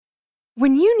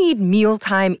When you need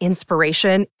mealtime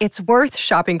inspiration, it's worth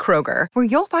shopping Kroger, where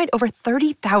you'll find over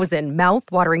 30,000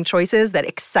 mouth-watering choices that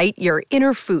excite your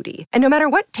inner foodie. And no matter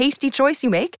what tasty choice you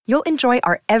make, you'll enjoy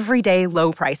our everyday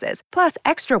low prices, plus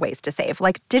extra ways to save,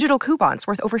 like digital coupons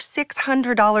worth over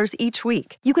 $600 each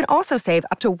week. You can also save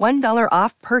up to $1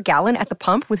 off per gallon at the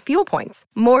pump with fuel points.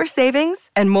 More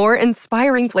savings and more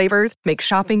inspiring flavors make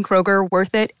shopping Kroger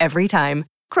worth it every time.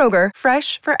 Kroger,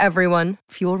 fresh for everyone.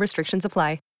 Fuel restrictions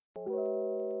apply.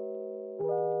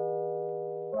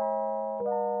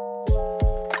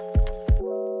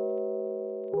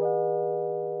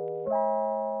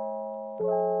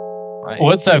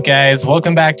 What's up, guys?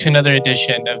 Welcome back to another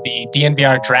edition of the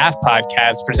DNVR Draft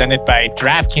Podcast presented by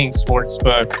DraftKings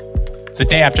Sportsbook. It's the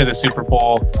day after the Super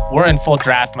Bowl. We're in full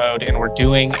draft mode, and we're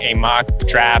doing a mock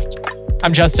draft.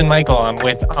 I'm Justin Michael. I'm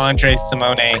with Andre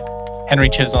Simone, Henry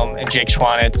Chisholm, and Jake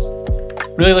Schwanitz.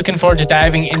 Really looking forward to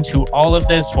diving into all of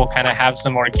this. We'll kind of have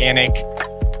some organic,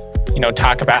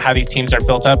 talk about how these teams are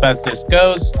built up as this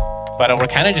goes. But we're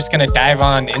kind of just going to dive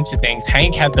on into things.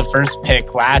 Hank had the first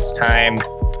pick last time.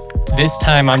 This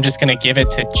time, I'm just going to give it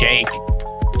to Jake.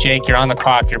 Jake, you're on the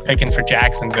clock. You're picking for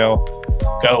Jacksonville.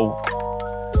 Go.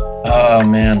 Oh,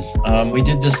 man. We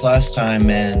did this last time,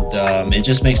 and it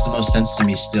just makes the most sense to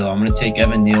me still. I'm going to take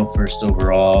Evan Neal first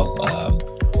overall.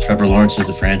 Trevor Lawrence is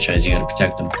the franchise. You got to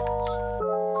protect him.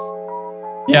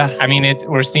 Yeah, I mean,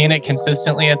 we're seeing it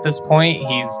consistently at this point.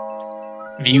 He's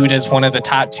viewed as one of the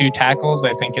top two tackles.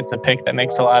 I think it's a pick that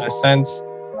makes a lot of sense.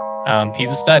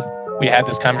 He's a stud. We had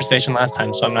this conversation last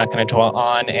time, so I'm not going to dwell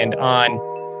on and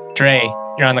on. Dre,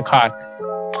 you're on the clock.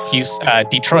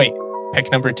 Detroit,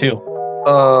 pick number 2.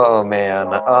 Oh,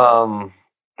 man.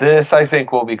 This, I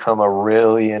think, will become a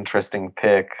really interesting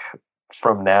pick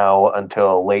from now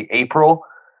until late April.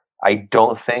 I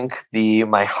don't think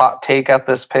my hot take at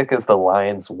this pick is the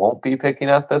Lions won't be picking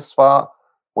at this spot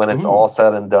when it's all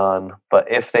said and done.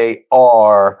 But if they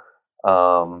are,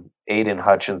 Aiden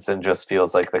Hutchinson just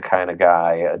feels like the kind of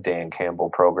guy a Dan Campbell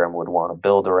program would want to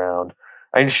build around.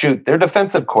 I mean, shoot, their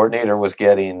defensive coordinator was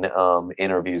getting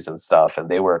interviews and stuff, and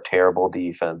they were a terrible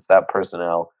defense. That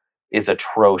personnel is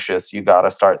atrocious. You got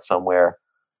to start somewhere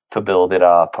to build it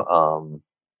up.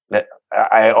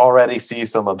 I already see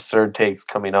some absurd takes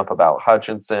coming up about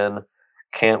Hutchinson.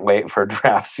 Can't wait for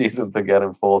draft season to get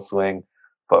in full swing.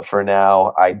 But for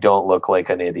now, I don't look like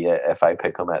an idiot if I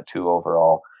pick him at 2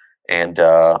 overall. And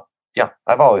yeah,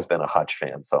 I've always been a Hutch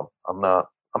fan, so I'm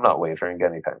not wavering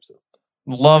anytime soon.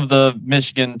 Love the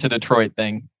Michigan to Detroit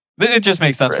thing. It just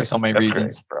makes sense for so many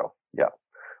reasons, great, bro.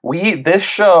 Yeah, this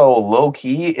show low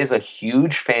key is a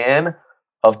huge fan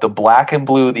of the black and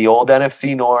blue, the old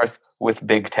NFC North with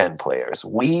Big Ten players.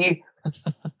 We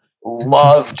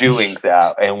love doing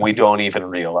that, and we don't even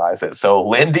realize it. So,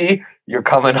 Lindy, you're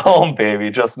coming home, baby.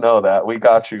 Just know that we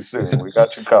got you soon. We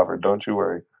got you covered. Don't you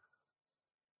worry.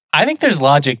 I think there's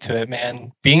logic to it,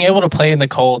 man. Being able to play in the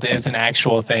cold is an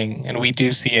actual thing, and we do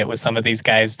see it with some of these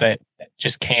guys that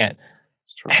just can't.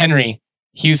 Henry,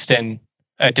 Houston,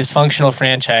 a dysfunctional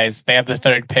franchise. They have the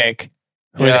 3rd pick.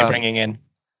 Who are they bringing in?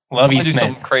 Lovie Smith.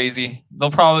 Something crazy.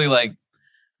 They'll probably I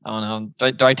don't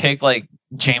know. Do I take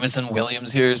Jameson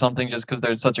Williams here or something just because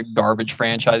they're such a garbage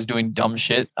franchise doing dumb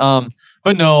shit?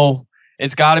 But no.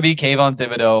 It's got to be Kayvon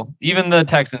Thibodeau. Even the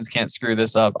Texans can't screw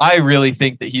this up. I really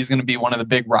think that he's going to be one of the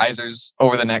big risers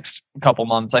over the next couple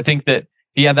months. I think that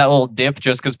he had that little dip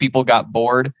just because people got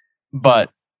bored.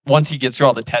 But once he gets through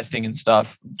all the testing and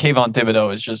stuff, Kayvon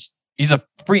Thibodeau is he's a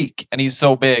freak and he's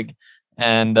so big.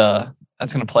 And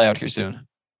that's going to play out here soon.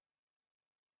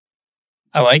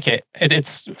 I like it.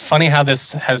 It's funny how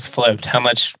this has flipped, how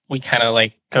much we kind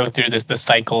of go through the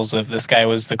cycles of this guy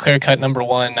was the clear-cut number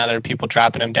 1. Now there are people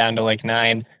dropping him down to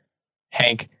 9.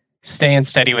 Hank, staying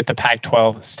steady with the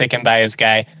Pac-12, sticking by his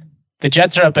guy. The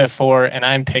Jets are up at 4, and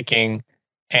I'm picking,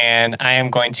 and I am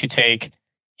going to take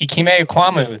Ikeme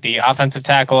Ekwamu, the offensive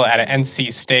tackle at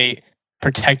NC State.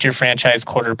 Protect your franchise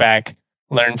quarterback.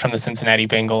 Learn from the Cincinnati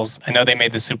Bengals. I know they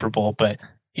made the Super Bowl, but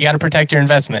you got to protect your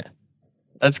investment.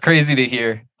 That's crazy to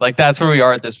hear. That's where we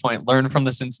are at this point. Learn from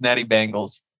the Cincinnati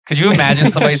Bengals. Could you imagine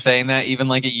somebody saying that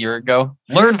even a year ago?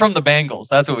 Learn from the Bengals.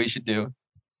 That's what we should do.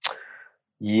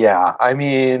 Yeah, I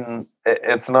mean,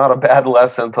 it's not a bad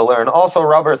lesson to learn. Also,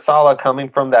 Robert Saleh coming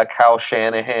from that Kyle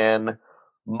Shanahan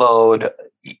mode,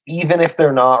 even if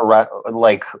they're not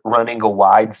running a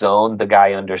wide zone, the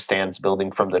guy understands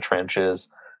building from the trenches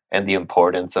and the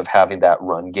importance of having that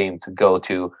run game to go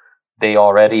to. They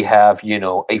already have,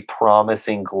 a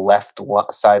promising left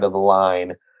side of the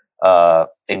line,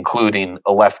 including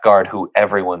a left guard who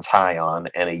everyone's high on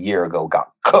and a year ago got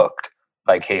cooked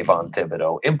by Kayvon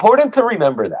Thibodeau. Important to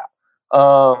remember that.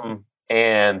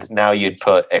 and now you'd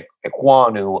put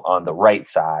Ekwonu on the right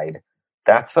side.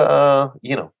 That's a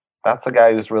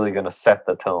guy who's really going to set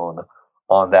the tone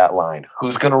on that line.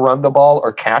 Who's going to run the ball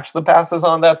or catch the passes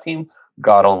on that team?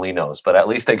 God only knows, but at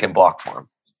least they can block for him.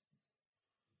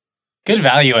 Good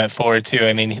value at forward too.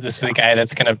 I mean, this is a guy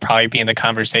that's going to probably be in the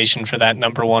conversation for that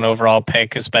number 1 overall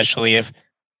pick, especially if,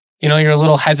 you're a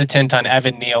little hesitant on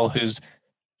Evan Neal, who's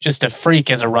just a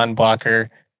freak as a run blocker.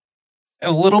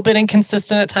 A little bit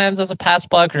inconsistent at times as a pass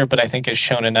blocker, but I think has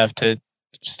shown enough to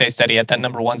stay steady at that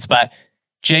number 1 spot.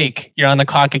 Jake, you're on the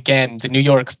clock again. The New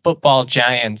York Football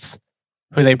Giants.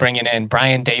 Who are they bringing in?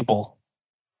 Brian Dable.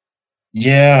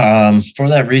 Yeah, for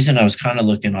that reason, I was kind of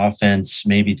looking offense,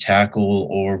 maybe tackle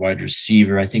or wide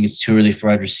receiver. I think it's too early for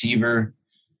wide receiver.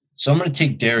 So I'm going to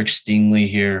take Derek Stingley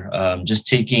here. Just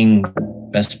taking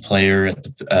best player at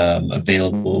the,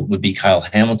 available would be Kyle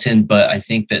Hamilton, but I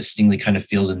think that Stingley kind of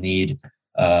feels a need.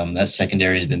 That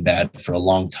secondary has been bad for a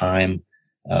long time.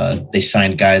 They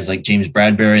signed guys like James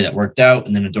Bradbury that worked out,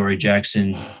 and then Adoree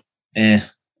Jackson.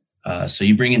 So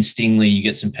you bring in Stingley, you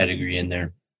get some pedigree in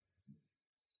there.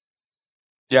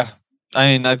 Yeah.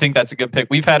 I think that's a good pick.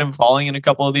 We've had him falling in a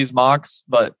couple of these mocks,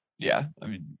 but yeah,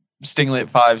 Stingley at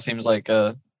 5 seems like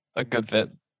a good fit.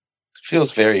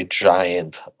 Feels very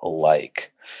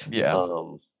Giant-like. Yeah.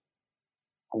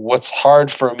 What's hard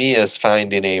for me is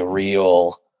finding a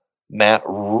real Matt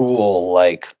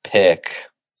Rule-like pick.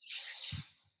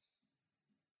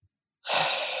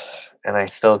 And I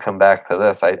still come back to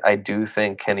this. I do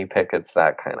think Kenny Pickett's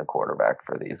that kind of quarterback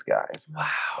for these guys.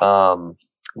 Wow.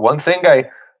 One thing I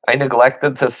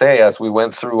neglected to say as we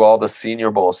went through all the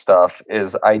Senior Bowl stuff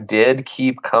is I did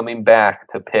keep coming back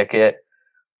to Pickett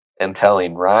and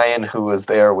telling Ryan, who was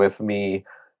there with me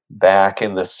back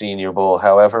in the Senior Bowl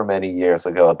however many years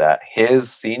ago, that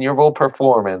his Senior Bowl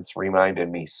performance reminded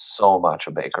me so much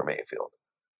of Baker Mayfield.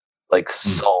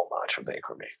 So much of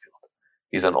Baker Mayfield.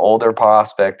 He's an older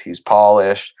prospect. He's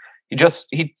polished.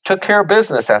 He took care of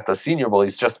business at the Senior Bowl.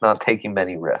 He's just not taking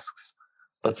many risks.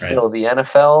 But still, the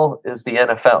NFL is the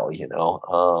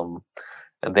NFL,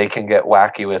 and they can get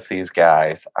wacky with these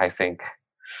guys. I think.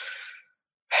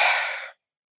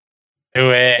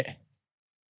 Do it.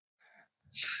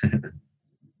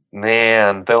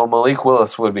 Man, though Malik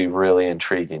Willis would be really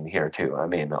intriguing here too. I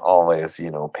mean, always,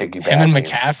 piggybacking. Him and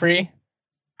McCaffrey?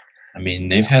 I mean,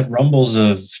 they've had rumbles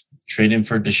of trading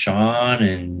for Deshaun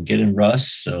and getting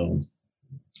Russ, so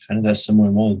kind of that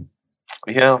similar mold.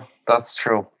 Yeah, that's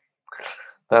true.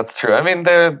 That's true. I mean,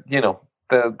 they're,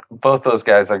 both those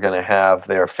guys are going to have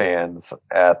their fans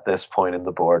at this point in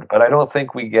the board, but I don't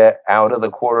think we get out of the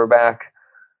quarterback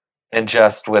and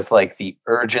just with the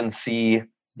urgency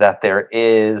that there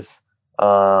is,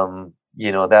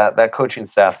 that coaching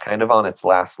staff kind of on its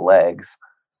last legs.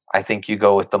 I think you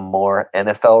go with the more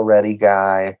NFL ready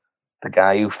guy, the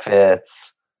guy who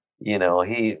fits.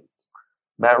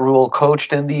 Matt Rule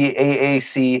coached in the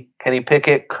AAC. Kenny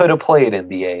Pickett could have played in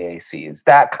the AAC. Is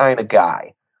that kind of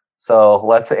guy. So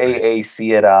let's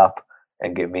AAC it up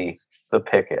and give me the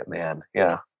Pickett, man.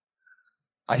 Yeah.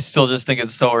 I still just think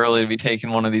it's so early to be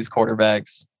taking one of these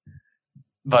quarterbacks.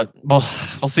 But we'll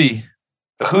see.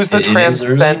 Who's the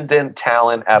transcendent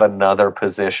talent at another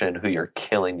position who you're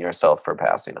killing yourself for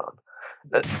passing on?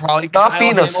 Probably not Kyle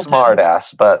being Hamilton. a smart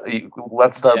ass, but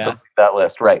let's start that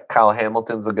list. Right. Kyle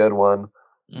Hamilton's a good one.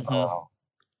 Mm-hmm.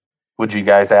 Would you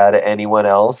guys add anyone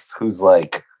else who's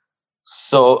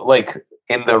so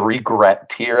in the regret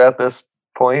tier at this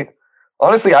point?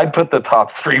 Honestly, I'd put the top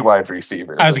 3 wide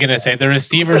receivers. I was going to say the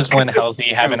receivers, when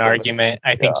healthy, have an argument.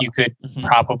 I think you could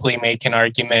probably make an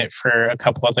argument for a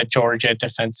couple of the Georgia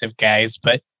defensive guys.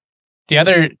 But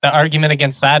the argument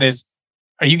against that is,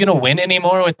 are you going to win any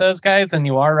more with those guys than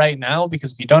you are right now?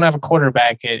 Because if you don't have a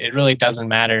quarterback, it really doesn't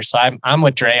matter. So I'm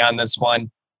with Dre on this one.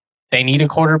 They need a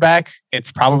quarterback.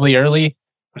 It's probably early.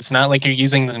 It's not like you're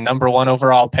using the number 1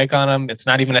 overall pick on them. It's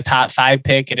not even a top 5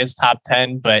 pick. It is top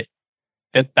 10, but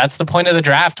that's the point of the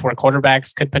draft where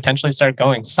quarterbacks could potentially start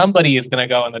going. Somebody is going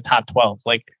to go in the top 12.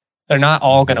 They're not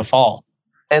all going to fall.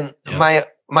 And my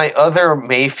other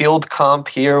Mayfield comp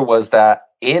here was that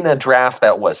in a draft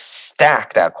that was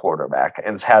stacked at quarterback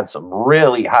and had some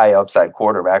really high upside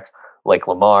quarterbacks like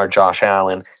Lamar, Josh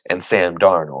Allen, and Sam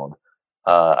Darnold,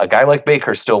 a guy like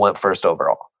Baker still went first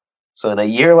overall. So in a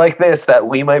year like this that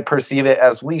we might perceive it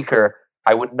as weaker,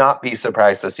 I would not be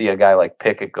surprised to see a guy like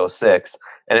Pickett go 6th.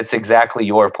 And it's exactly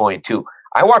your point too.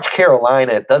 I watch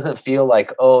Carolina. It doesn't feel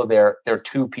like, they're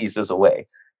 2 pieces away.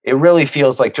 It really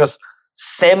feels like just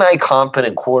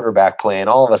semi-competent quarterback play, and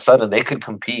all of a sudden they could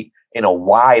compete in a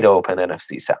wide open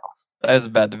NFC South. That is a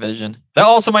bad division. That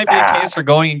also might be a case for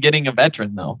going and getting a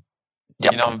veteran, though.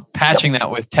 Yep. You know, patching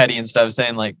that with Teddy instead of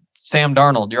saying like, Sam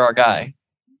Darnold, you're our guy.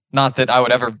 Not that I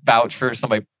would ever vouch for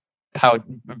somebody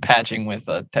patching with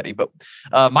Teddy, but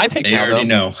my pick They now, already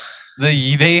though, know.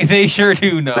 They sure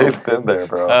do know. They've been there,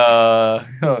 bro.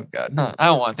 Oh god, no, I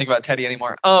don't want to think about Teddy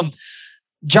anymore.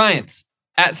 Giants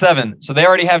at 7, so they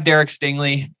already have Derek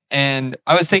Stingley, and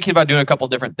I was thinking about doing a couple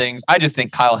different things. I just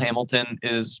think Kyle Hamilton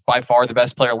is by far the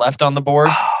best player left on the board.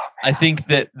 I think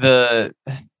that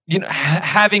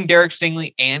having Derek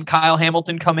Stingley and Kyle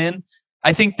Hamilton come in,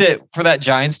 I think that for that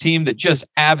Giants team that just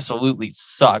absolutely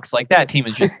sucks, like that team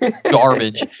is just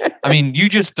garbage. I mean, you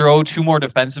just throw 2 more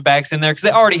defensive backs in there because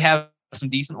they already have some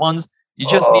decent ones. You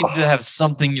just need to have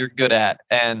something you're good at.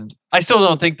 And I still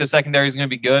don't think the secondary is going to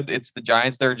be good. It's the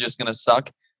Giants. They're just going to suck.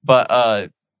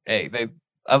 But hey,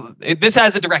 this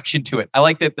has a direction to it. I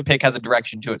like that the pick has a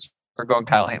direction to it. So we're going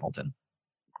Kyle Hamilton.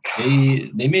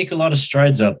 They make a lot of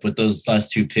strides up with those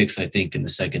last 2 picks, I think, in the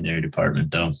secondary department,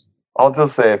 though. I'll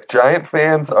just say, if Giant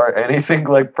fans are anything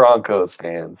like Broncos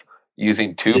fans,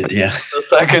 using 2 picks in the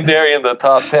secondary in the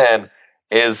top 10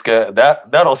 is good.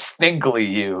 That'll Stingley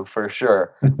you for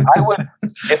sure. I would,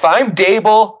 if I'm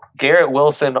Dable, Garrett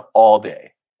Wilson all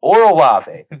day, or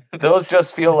Olave. Those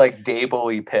just feel like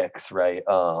Dable-y picks, right?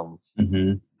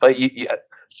 But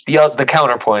the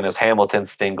counterpoint is Hamilton,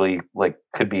 Stingley, like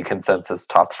could be consensus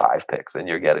top 5 picks, and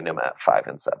you're getting them at 5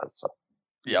 and 7. So,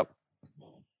 yep.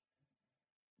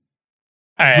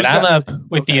 All right, I'm up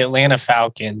with the Atlanta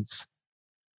Falcons.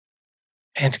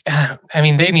 And I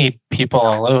mean, they need people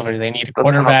all over. They need a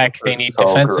quarterback. They need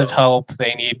defensive help.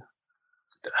 They need,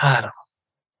 I don't know.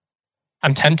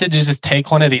 I'm tempted to just take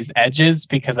one of these edges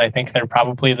because I think they're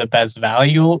probably the best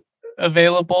value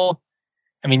available.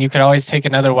 I mean, you could always take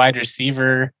another wide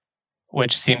receiver,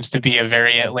 which seems to be a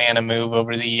very Atlanta move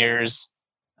over the years.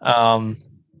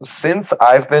 Since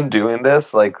I've been doing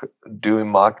this, like doing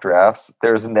mock drafts,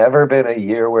 there's never been a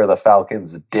year where the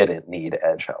Falcons didn't need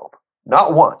edge help.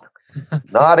 Not one.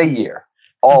 Not a year.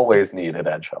 Always needed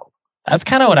edge help. That's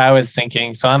kind of what I was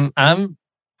thinking. So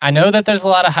I know that there's a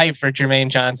lot of hype for Jermaine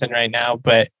Johnson right now,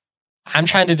 but I'm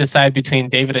trying to decide between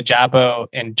David Ojabo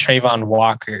and Trayvon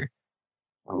Walker.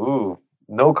 Ooh,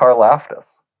 no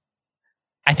Karlaftis.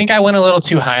 I think I went a little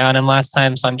too high on him last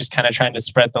time, so I'm just kind of trying to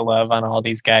spread the love on all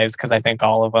these guys because I think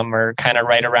all of them are kind of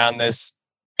right around this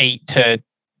 8 to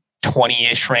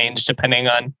 20-ish range, depending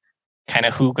on kind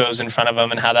of who goes in front of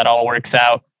them and how that all works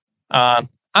out. I'm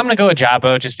going to go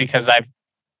Ojabo just because I've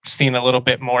seen a little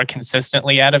bit more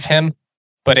consistently out of him,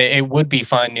 but it would be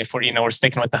fun if we're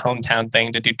sticking with the hometown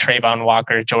thing to do Trayvon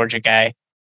Walker, Georgia guy,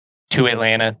 to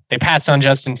Atlanta. They passed on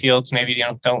Justin Fields. Maybe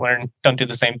don't do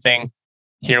the same thing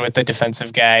here with the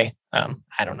defensive guy. I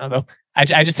don't know though.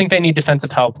 I just think they need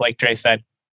defensive help. Like Dre said,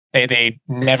 they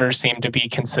never seem to be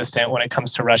consistent when it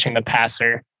comes to rushing the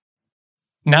passer.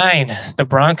 9, the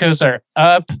Broncos are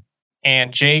up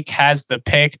and Jake has the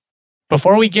pick.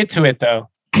 Before we get to it though,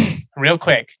 real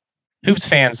quick, Hoops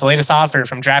fans, the latest offer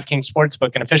from DraftKings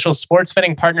Sportsbook, an official sports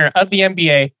betting partner of the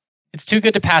NBA. It's too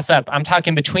good to pass up. I'm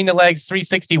talking between the legs,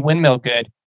 360 windmill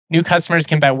good. New customers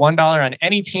can bet $1 on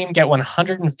any team, get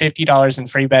 $150 in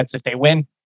free bets if they win.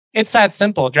 It's that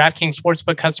simple. DraftKings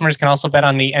Sportsbook customers can also bet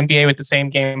on the NBA with the same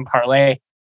game parlay.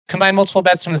 Combine multiple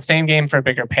bets from the same game for a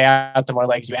bigger payout. The more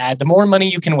legs you add, the more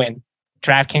money you can win.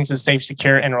 DraftKings is safe,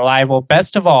 secure, and reliable.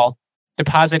 Best of all,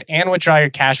 deposit and withdraw your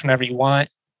cash whenever you want.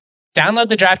 Download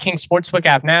the DraftKings Sportsbook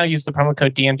app now. Use the promo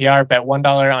code DNVR. Bet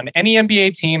 $1 on any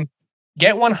NBA team.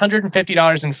 Get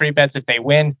 $150 in free bets if they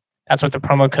win. That's with the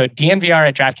promo code DNVR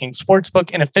at DraftKings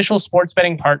Sportsbook, an official sports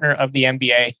betting partner of the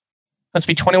NBA. Must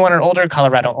be 21 or older,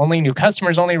 Colorado only, new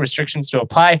customers only, restrictions to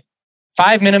apply.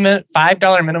 $5 minimum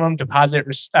deposit.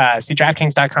 See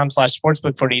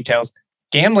DraftKings.com/sportsbook for details.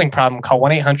 Gambling problem, call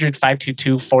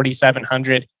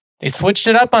 1-800-522-4700. They switched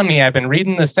it up on me. I've been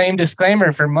reading the same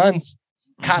disclaimer for months.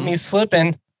 Caught me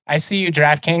slipping. I see you,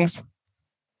 DraftKings.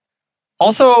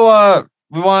 Also,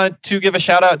 we want to give a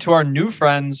shout out to our new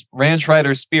friends, Ranch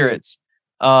Rider Spirits.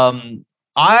 I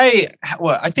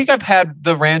think I've had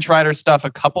the Ranch Rider stuff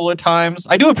a couple of times.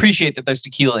 I do appreciate that there's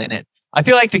tequila in it. I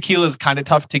feel like tequila is kind of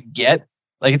tough to get.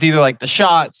 Like it's either like the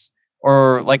shots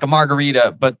or like a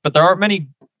margarita, but there aren't many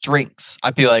drinks.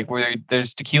 I feel like where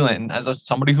there's tequila in. As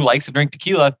somebody who likes to drink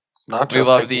tequila, it's not just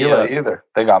tequila either.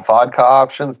 They got vodka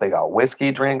options. They got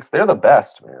whiskey drinks. They're the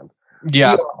best, man.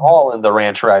 Yeah, all in the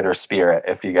Ranch Rider spirit,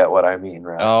 if you get what I mean,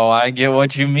 right? Oh, I get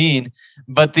what you mean.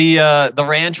 But the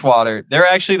ranch water, they're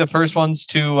actually the first ones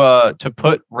to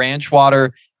put ranch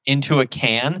water into a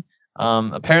can.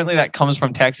 Apparently that comes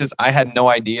from Texas. I had no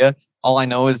idea. All I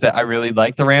know is that I really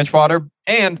like the ranch water,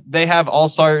 and they have all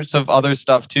sorts of other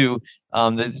stuff too.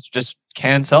 That's just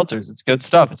canned seltzers. It's good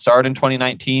stuff. It started in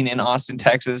 2019 in Austin,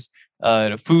 Texas,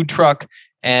 at a food truck,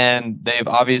 and they've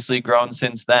obviously grown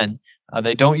since then.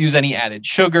 They don't use any added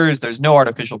sugars. There's no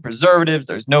artificial preservatives.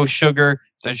 There's no sugar.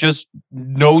 There's just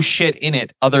no shit in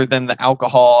it other than the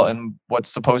alcohol and what's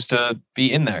supposed to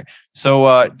be in there.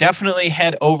 So definitely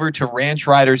head over to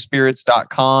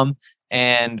ranchriderspirits.com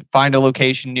and find a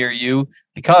location near you,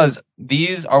 because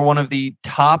these are one of the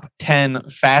top 10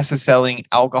 fastest selling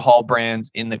alcohol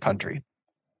brands in the country.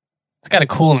 It's got a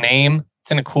cool name.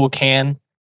 It's in a cool can.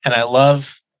 And I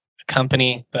love a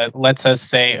company that lets us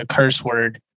say a curse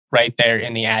word right there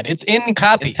in the ad. It's in the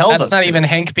copy. It tells That's us not to. even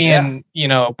Hank being,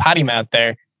 potty mouth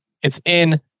there. It's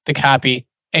in the copy.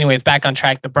 Anyways, back on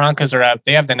track. The Broncos are up.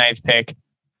 They have the 9th pick.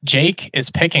 Jake is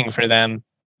picking for them.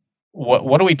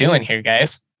 What are we doing here,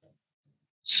 guys?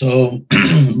 So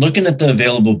looking at the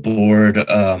available board,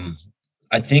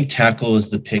 I think tackle is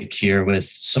the pick here with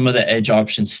some of the edge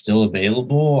options still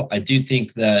available. I do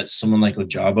think that someone like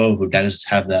Ojabo, who does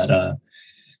have that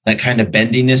kind of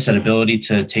bendiness, that ability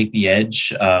to take the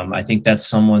edge, I think that's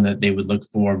someone that they would look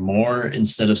for more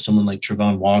instead of someone like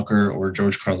Travon Walker or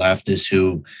George Karlaftis,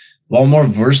 who, while more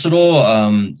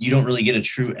versatile, you don't really get a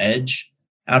true edge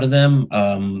out of them.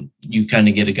 You kind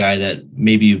of get a guy that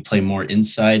maybe you play more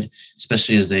inside,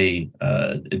 especially as they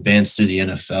advance through the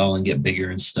NFL and get bigger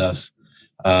and stuff.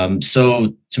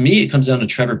 So to me, it comes down to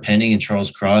Trevor Penning and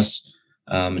Charles Cross.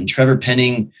 And Trevor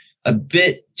Penning, a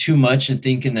bit too much in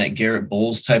thinking that Garrett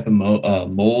Bowles type of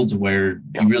mold where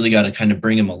you really got to kind of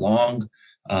bring him along.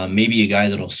 Maybe a guy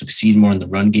that'll succeed more in the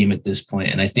run game at this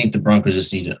point. And I think the Broncos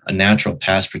just need a natural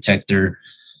pass protector.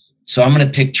 So I'm going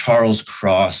to pick Charles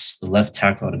Cross, the left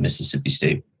tackle out of Mississippi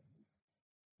State.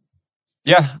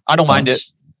 Yeah, I don't mind it.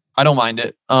 I don't mind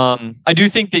it. I do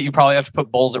think that you probably have to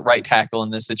put Bowles at right tackle in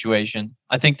this situation.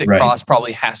 I think that Cross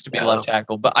probably has to be left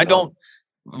tackle, but I don't.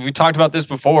 We talked about this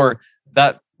before.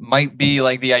 That might be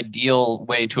like the ideal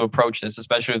way to approach this,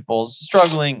 especially with Bowles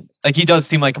struggling. Like, he does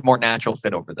seem like a more natural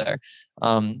fit over there.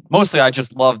 Mostly, I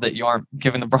just love that you aren't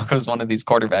giving the Broncos one of these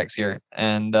quarterbacks here,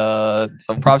 and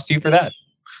some props to you for that.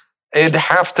 It'd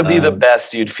have to be the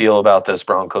best you'd feel about this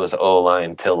Broncos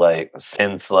O-line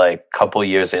since a couple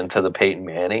years into the Peyton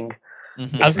Manning.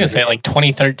 I was going to say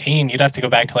 2013, you'd have to go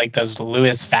back to those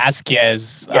Luis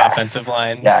Vasquez offensive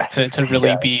lines to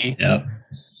really be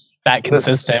that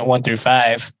consistent 1 through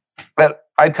 5. But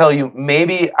I tell you,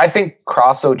 I think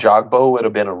Cross Ojogbo would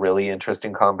have been a really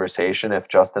interesting conversation if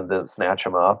Justin didn't snatch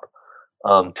him up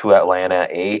to Atlanta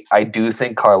at 8. I do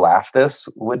think Karlaftis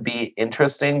would be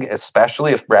interesting,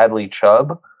 especially if Bradley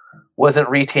Chubb wasn't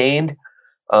retained.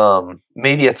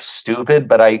 Maybe it's stupid,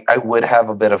 but I would have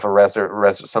a bit of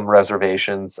some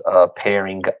reservations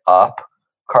pairing up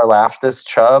Karlaftis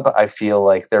Chubb. I feel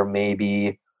like there may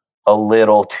be a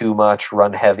little too much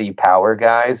run heavy power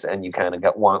guys, and you kind of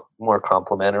want more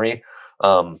complementary.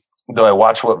 Though I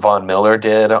watched what Von Miller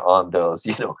did on those,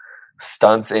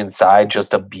 stunts inside,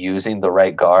 just abusing the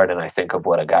right guard, and I think of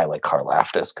what a guy like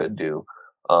Karlaftis could do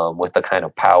with the kind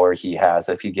of power he has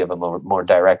if you give him a more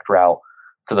direct route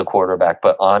to the quarterback.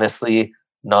 But honestly,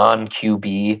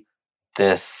 non-QB,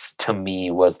 this to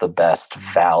me was the best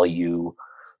value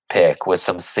pick with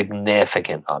some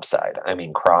significant upside. I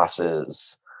mean, Cross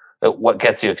is what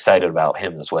gets you excited about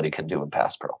him is what he can do in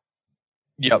pass pro.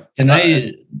 Yep. Can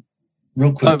I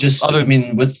real quick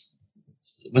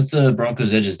with the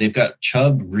Broncos edges, they've got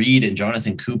Chubb, Reed, and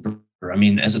Jonathan Cooper. I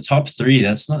mean, as a top 3,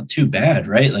 that's not too bad,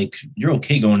 right? You're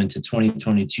okay going into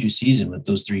 2022 season with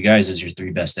those 3 guys as your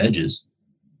 3 best edges.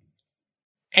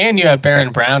 And you have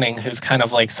Baron Browning, who's kind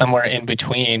of somewhere in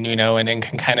between, and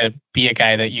can kind of be a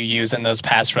guy that you use in those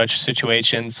pass rush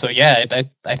situations. So yeah,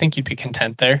 I think you'd be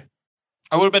content there.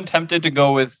 I would have been tempted to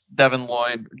go with Devin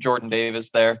Lloyd, Jordan Davis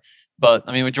there. But,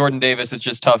 I mean, with Jordan Davis, it's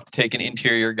just tough to take an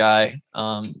interior guy,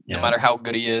 no matter how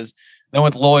good he is. Then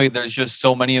with Lloyd, there's just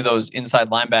so many of those inside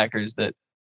linebackers that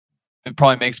it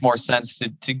probably makes more sense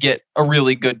to get a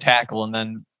really good tackle. And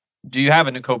then do you have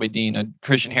a Nakobe Dean, a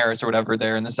Christian Harris or whatever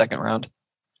there in the second round?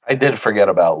 I did forget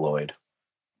about Lloyd.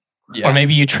 Yeah. Or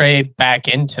maybe you trade back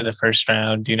into the first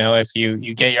round, if you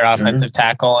get your offensive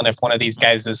tackle, and if one of these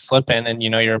guys is slipping and,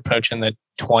 you're approaching the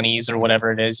 20s or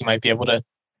whatever it is, you might be able to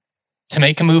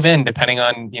make a move in, depending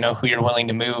on, who you're willing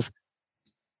to move.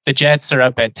 The Jets are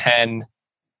up at 10.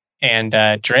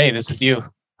 And Dre, this is you.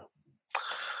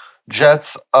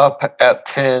 Jets up at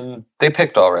 10. They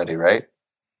picked already, right?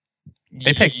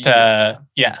 They picked,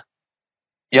 yeah.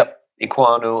 Yep,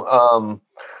 Iquanu.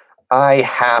 I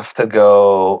have to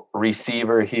go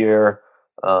receiver here.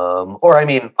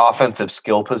 Offensive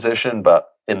skill position, but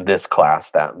in this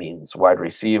class, that means wide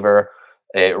receiver.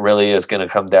 It really is going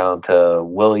to come down to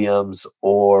Williams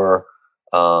or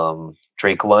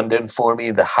Drake London for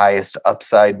me, the highest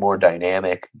upside, more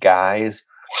dynamic guys.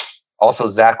 Also,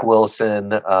 Zach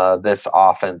Wilson, this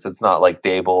offense, it's not like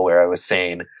Dable where I was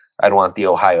saying I'd want the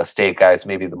Ohio State guys,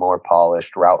 maybe the more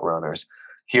polished route runners.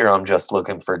 Here, I'm just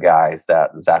looking for guys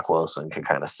that Zach Wilson can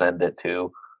kind of send it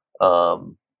to.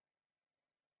 And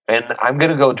I'm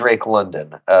going to go Drake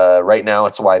London. Right now,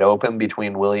 it's wide open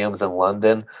between Williams and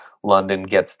London. London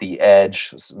gets the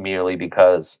edge merely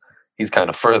because he's kind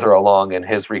of further along in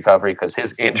his recovery because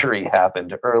his injury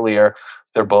happened earlier.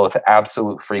 They're both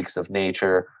absolute freaks of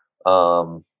nature.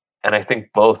 And I think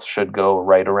both should go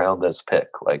right around this pick.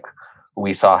 Like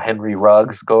we saw Henry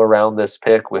Ruggs go around this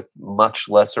pick with much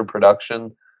lesser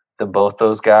production than both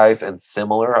those guys and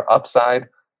similar upside.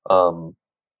 So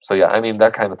yeah, I mean,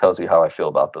 that kind of tells you how I feel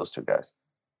about those two guys.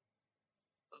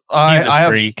 He's a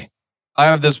freak. I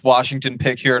have this Washington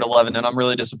pick here at 11, and I'm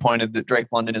really disappointed that Drake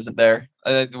London isn't there.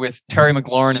 With Terry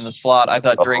McLaurin in the slot, I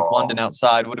thought Drake London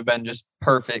outside would have been just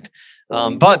perfect.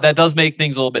 But that does make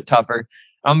things a little bit tougher.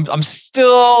 I'm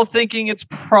still thinking it's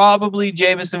probably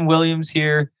Jameson Williams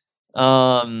here.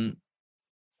 Yeah,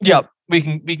 we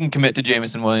can commit to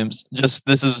Jameson Williams. Just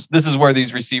this is where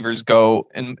these receivers go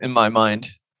in my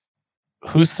mind.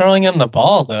 Who's throwing him the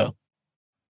ball though?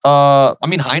 I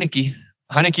mean Heineke.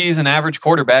 Heineke is an average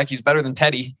quarterback. He's better than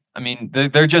Teddy. I mean,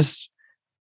 they're just.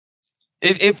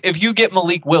 If you get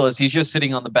Malik Willis, he's just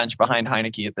sitting on the bench behind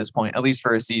Heineke at this point, at least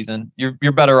for a season.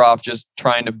 You're better off just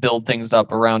trying to build things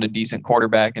up around a decent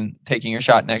quarterback and taking your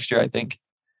shot next year, I think.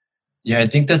 Yeah, I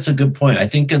think that's a good point. I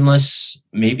think unless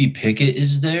maybe Pickett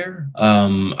is there,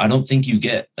 I don't think you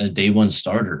get a day one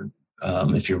starter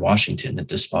if you're Washington at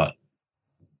this spot.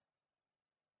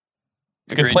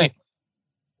 Good point.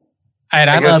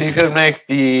 I guess you could make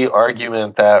the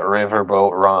argument that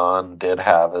Riverboat Ron did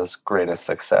have his greatest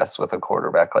success with a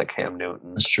quarterback like Cam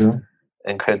Newton. That's true.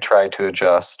 And could try to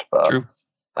adjust, but true.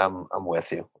 I'm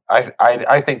with you.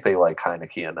 I think they like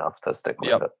Heineke enough to stick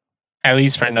with it. At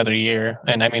least for another year.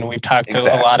 And I mean, we've talked a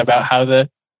lot about how the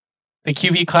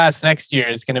QB class next year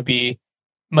is going to be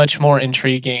much more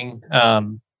intriguing.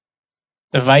 The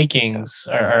Vikings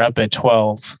are up at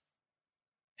 12.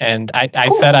 And I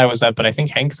said I was up, but I think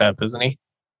Hank's up, isn't he?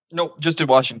 Nope, just at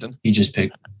Washington. He just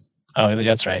picked. Oh,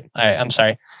 that's right. I'm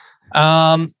sorry.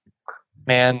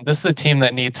 Man, this is a team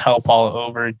that needs help all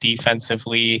over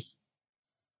defensively.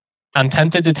 I'm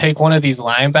tempted to take one of these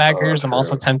linebackers. I'm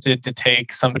also tempted to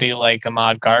take somebody like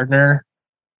Ahmad Gardner.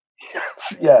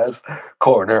 Yes.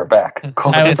 Cornerback.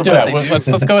 All right, let's do it.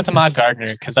 Let's go with Ahmad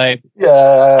Gardner because I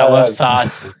love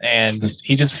Sauce and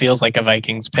he just feels like a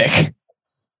Vikings pick.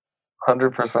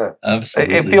 100%.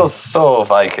 Absolutely. It feels so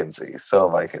Vikingsy.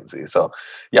 So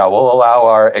yeah, we'll allow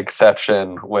our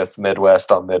exception with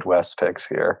Midwest on Midwest picks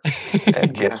here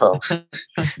and give them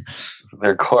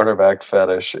their quarterback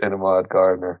fetish in Ahmad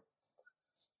Gardner.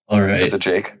 All right. Is it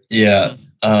Jake? Yeah.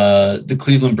 The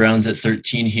Cleveland Browns at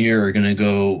 13 here are going to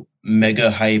go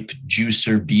mega hype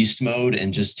juicer beast mode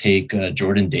and just take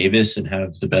Jordan Davis and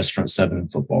have the best front seven in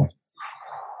football.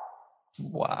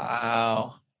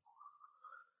 Wow.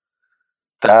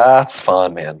 That's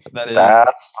fun, man.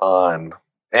 That's fun.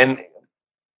 And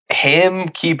him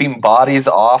keeping bodies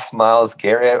off Myles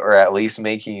Garrett, or at least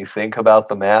making you think about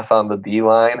the math on the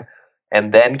D-line,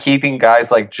 and then keeping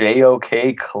guys like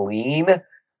JOK clean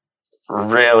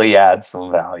really adds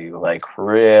some value. Like,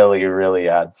 really, really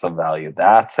adds some value.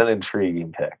 That's an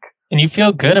intriguing pick. And you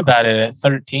feel good about it at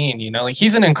 13, you know? Like,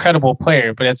 he's an incredible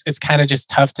player, but it's kind of just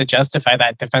tough to justify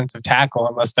that defensive tackle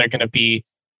unless they're going to be,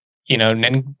 you know,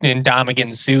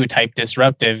 Ndamukong Suh type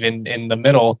disruptive in the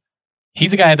middle.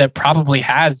 He's a guy that probably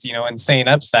has, you know, insane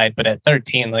upside, but at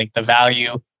 13, like the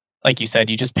value, like you said,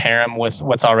 you just pair him with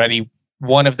what's already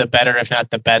one of the better, if not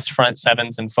the best front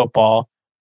sevens in football.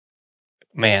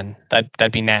 Man,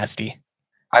 that'd be nasty.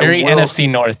 Very NFC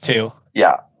North too.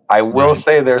 Yeah. I will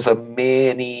say there's a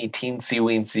mini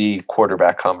teensy-weensy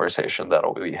quarterback conversation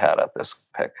that'll be had at this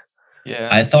pick. Yeah.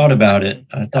 I thought about it.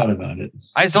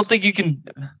 I still think you can,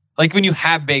 like when you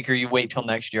have Baker, you wait till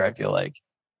next year. I feel like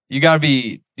you gotta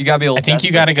be a little. I think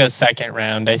you gotta go second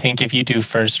round. I think if you do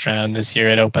first round this year,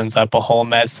 it opens up a whole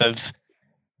mess of,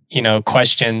 you know,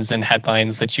 questions and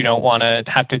headlines that you don't want to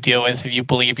have to deal with if you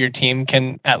believe your team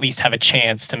can at least have a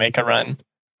chance to make a run.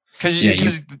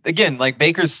 Because again, like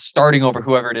Baker's starting over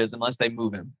whoever it is, unless they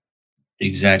move him.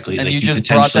 Exactly. And like you just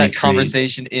brought that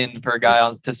conversation in for a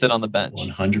guy to sit on the bench.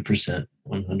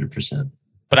 100%.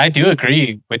 But I do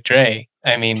agree with Dre.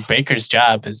 I mean, Baker's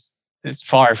job is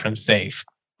far from safe.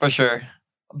 For sure.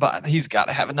 but he's got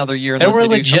to have another year. There unless were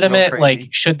they do something legitimate, crazy.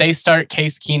 like, should they start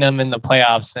Case Keenum in the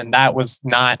playoffs? And that was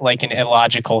not like an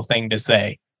illogical thing to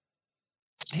say.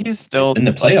 He's still in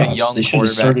the like a playoffs. young They should have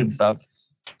quarterback and started. stuff.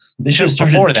 They should have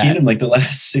started Before that. Keenum like the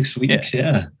last 6 weeks.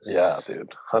 Yeah. Yeah,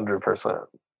 dude, 100%.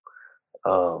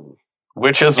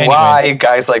 Which is Anyways. why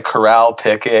guys like Corral,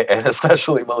 Pickett, and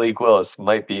especially Malik Willis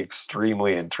might be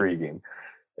extremely intriguing.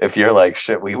 If you're like,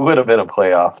 shit, we would have been a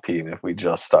playoff team if we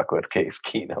just stuck with Case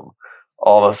Keenum.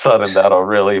 All of a sudden, that'll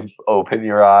really open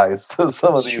your eyes to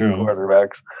some of It's these true.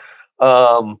 quarterbacks.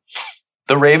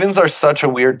 The Ravens are such a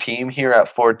weird team here at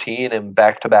 14 and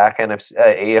back-to-back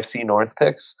AFC North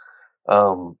picks.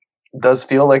 Does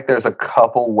feel like there's a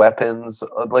couple weapons.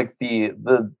 Like the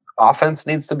offense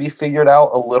needs to be figured out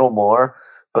a little more,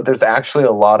 but there's actually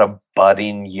a lot of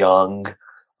budding young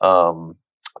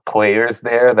players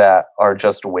there that are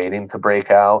just waiting to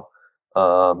break out.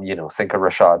 Think of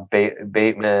Rashad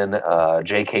Bateman,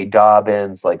 J.K.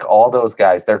 Dobbins, like all those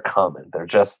guys. They're coming. They're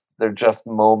just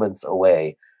moments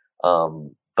away.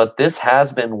 But this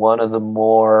has been one of the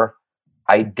more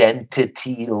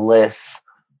identityless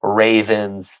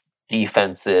Ravens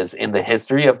defenses in the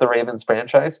history of the Ravens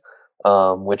franchise,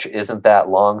 which isn't that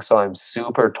long. So I'm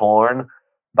super torn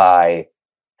by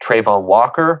Trayvon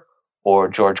Walker or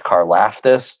George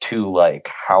Karlaftis to like,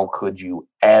 how could you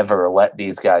ever let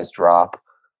these guys drop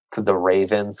to the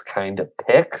Ravens kind of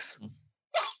picks?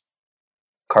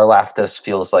 Karlaftis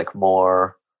feels like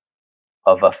more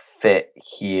of a fit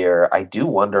here. I do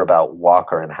wonder about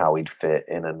Walker and how he'd fit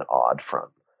in an odd front.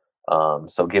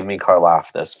 So give me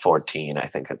Karlaftis 14. I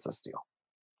think it's a steal.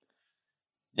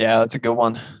 Yeah, that's a good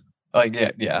one. Like,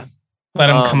 yeah. Let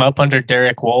him come up under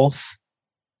Derek Wolfe.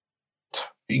 There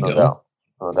you No go. doubt.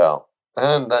 No doubt.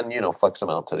 And then, flex him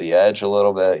out to the edge a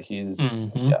little bit. He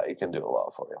can do a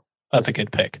lot for you. That's a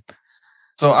good pick.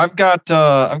 So I've got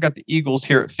the Eagles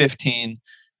here at 15,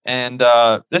 and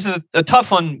this is a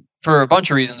tough one for a bunch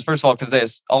of reasons. First of all, because they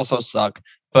also suck.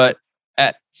 But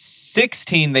at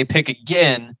 16, they pick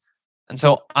again, and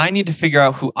so I need to figure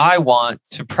out who I want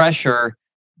to pressure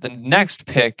the next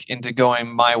pick into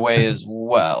going my way as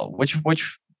well.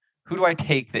 Who do I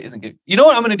take that isn't good? You know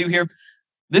what I'm going to do here?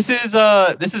 This is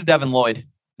Devin Lloyd.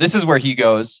 This is where he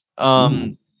goes.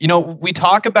 We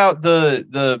talk about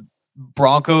the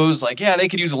Broncos, like, yeah, they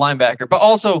could use a linebacker, but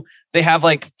also they have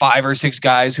like 5 or 6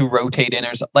 guys who rotate in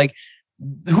or something. Like,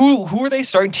 who are they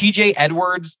starting? TJ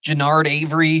Edwards, Jannard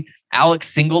Avery, Alex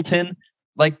Singleton.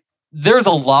 Like, there's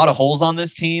a lot of holes on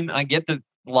this team. I get that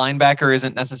linebacker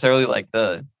isn't necessarily like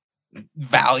the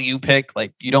value pick.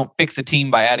 Like, you don't fix a team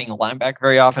by adding a linebacker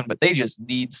very often, but they just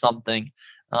need something.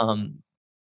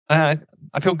 I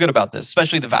feel good about this,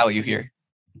 especially the value here.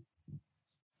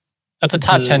 That's a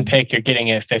top 10 pick you're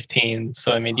getting at 15.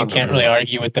 So, I mean, you can't really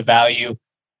argue with the value.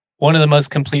 One of the most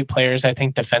complete players, I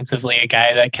think, defensively, a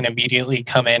guy that can immediately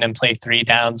come in and play 3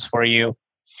 downs for you.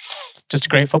 Just a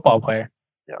great football player.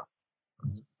 Yeah.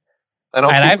 And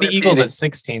I have the Eagles at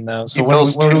 16, though. So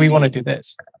where do we want to do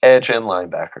this? Edge and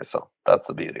linebacker. So that's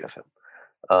the beauty of him.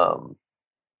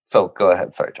 So go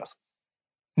ahead. Sorry, Justin.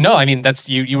 No, I mean, that's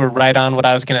you were right on what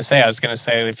I was going to say. I was going to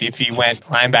say if you went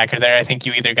linebacker there, I think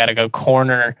you either got to go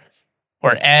corner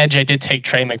or edge. I did take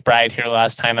Trey McBride here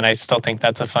last time, and I still think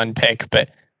that's a fun pick. But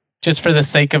just for the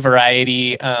sake of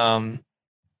variety, I'm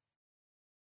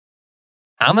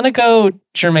going to go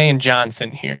Jermaine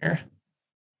Johnson here.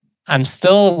 I'm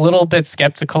still a little bit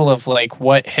skeptical of like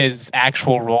what his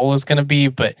actual role is going to be,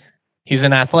 but he's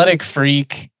an athletic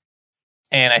freak,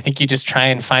 and I think you just try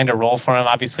and find a role for him.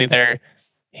 Obviously,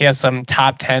 he has some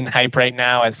top 10 hype right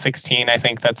now at 16. I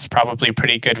think that's probably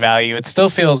pretty good value. It still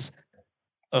feels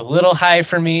a little high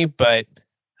for me, but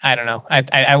I don't know.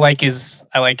 I like his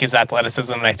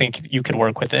athleticism, and I think you could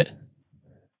work with it.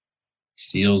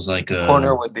 Feels like a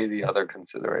corner would be the other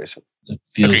consideration. It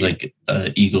feels like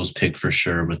a Eagles pick for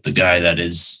sure, with the guy that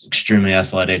is extremely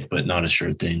athletic but not a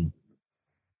sure thing.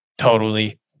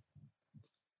 Totally.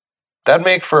 That'd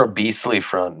make for a beastly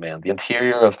front, man. The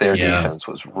interior of their defense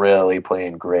was really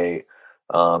playing great.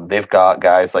 They've got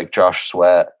guys like Josh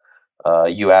Sweat.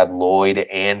 You add Lloyd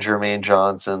and Jermaine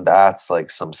Johnson. That's like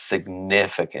some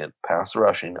significant pass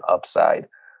rushing upside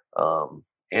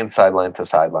and sideline to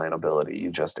sideline ability you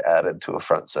just added to a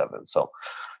front 7. So,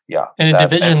 yeah. In a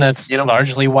division that's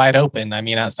largely wide open. I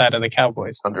mean, outside of the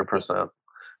Cowboys. 100%.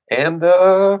 And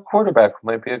quarterback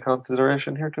might be a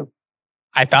consideration here too.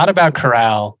 I thought about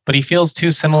Corral, but he feels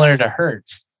too similar to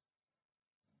Hurts.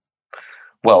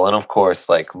 Well, and of course,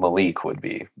 like Malik would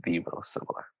be the most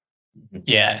similar.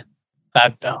 Yeah,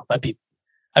 that'd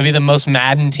be the most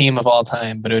Madden team of all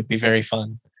time, but it would be very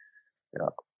fun. Yeah,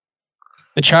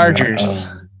 the Chargers.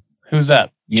 Who's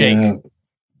up? Jake. Yeah.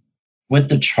 With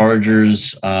the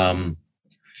Chargers, I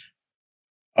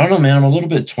don't know, man. I'm a little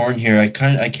bit torn here. I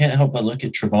can't help but look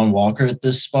at Travon Walker at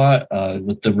this spot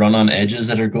with the run on edges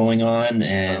that are going on,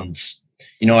 and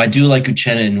I do like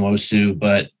Uchenna and Nwosu,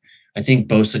 but I think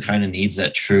Bosa kind of needs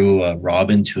that true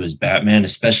Robin to his Batman,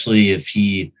 especially if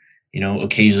he,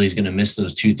 occasionally he's going to miss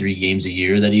those 2-3 games a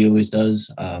year that he always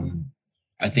does.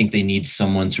 I think they need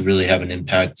someone to really have an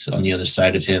impact on the other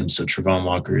side of him. So Travon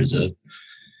Walker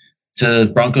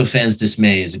to Bronco fans'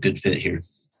 dismay, is a good fit here.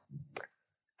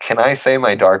 Can I say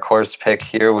my dark horse pick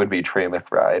here would be Trey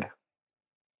McBride?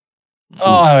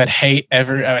 Oh, I would hate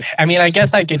I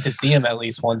guess I get to see him at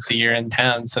least once a year in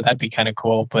town, so that'd be kind of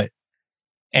cool.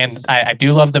 And I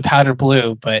do love the powder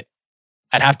blue, but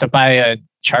I'd have to buy a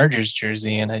Chargers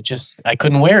jersey, and I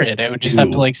couldn't wear it. I would just have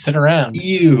to sit around.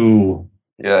 Ew.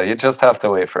 Yeah, you just have to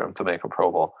wait for him to make a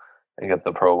Pro Bowl and get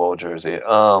the Pro Bowl jersey.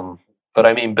 But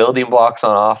I mean, building blocks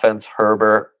on offense: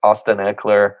 Herbert, Austin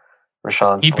Eckler,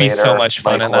 Rashawn Slater. He'd be so much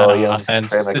fun in that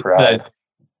offense. The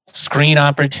screen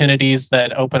opportunities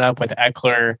that open up with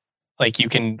Eckler, you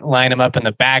can line him up in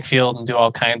the backfield and do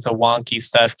all kinds of wonky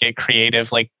stuff, get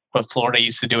creative, like what Florida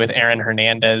used to do with Aaron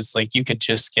Hernandez. You could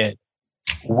just get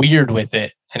weird with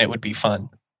it, and it would be fun.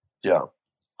 Yeah.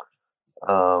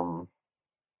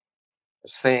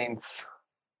 Saints,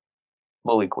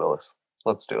 Malik Willis.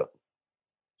 Let's do it.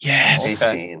 Yes.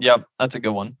 Okay. Yep, that's a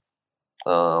good one.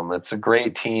 It's a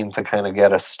great team to kind of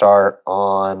get a start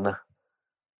on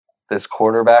this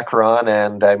quarterback run.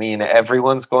 And I mean,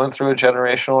 everyone's going through a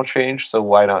generational change, so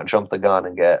why not jump the gun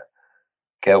and get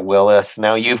Willis?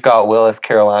 Now you've got Willis,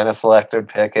 Carolina selected,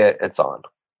 Pickett. It's on.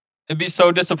 It'd be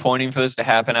so disappointing for this to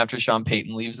happen after Sean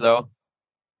Payton leaves, though.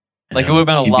 It would have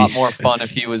been a lot more fun if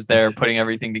he was there putting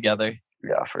everything together.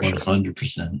 Yeah, for sure.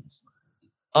 100%.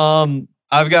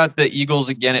 I've got the Eagles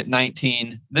again at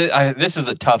 19. This is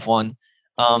a tough one.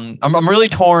 I'm really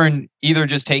torn either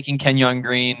just taking Kenyon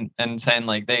Green and saying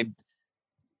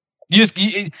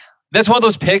that's one of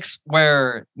those picks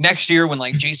where next year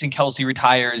when Jason Kelce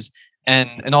retires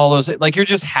and all those, you're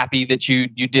just happy that you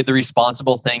did the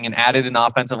responsible thing and added an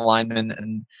offensive lineman,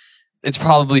 and it's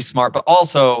probably smart, but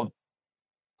also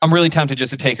I'm really tempted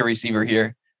just to take a receiver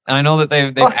here. And I know that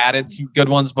they've added some good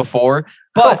ones before,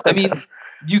 but I mean,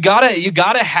 you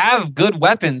gotta have good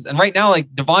weapons. And right now,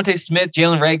 Devontae Smith,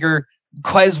 Jalen Reagor,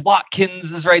 Quez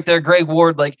Watkins is right there, Greg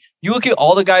Ward. You look at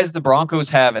all the guys the Broncos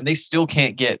have, and they still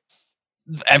can't get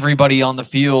everybody on the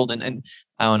field. And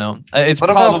I don't know. It's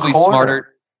probably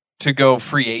smarter to go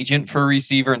free agent for a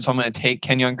receiver, and so I'm going to take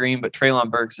Kenyon Green, but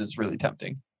Treylon Burks is really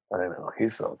tempting. I know,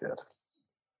 he's so good.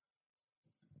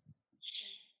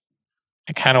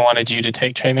 I kind of wanted you to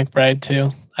take Trey McBride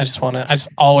too. I just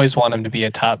always want him to be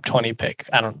a top 20 pick.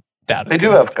 I don't doubt it. They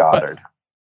do have Goddard.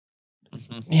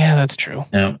 Yeah, that's true.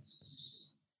 Yeah.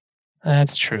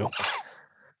 That's true.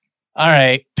 All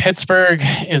right. Pittsburgh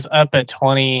is up at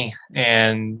 20,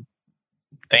 and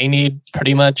they need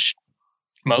pretty much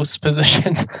most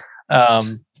positions. I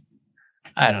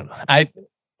don't know. I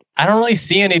don't really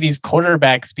see any of these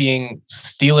quarterbacks being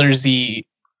Steelersy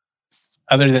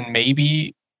other than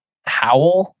maybe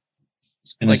Howell.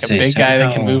 A big guy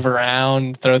that can move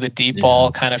around, throw the deep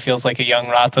ball, kind of feels like a young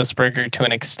Roethlisberger to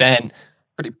an extent.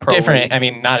 Pretty different. I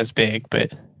mean, not as big,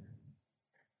 but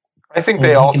I think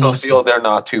they also feel they're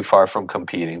not too far from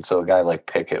competing, so a guy like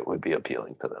Pickett would be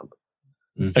appealing to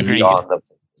them. Agreed.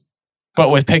 But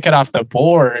with Pickett off the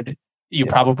board, you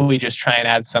probably just try and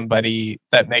add somebody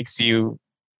that makes you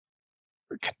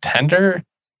a contender.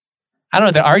 I don't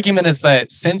know. The argument is that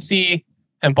Cincy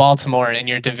and Baltimore in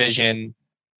your division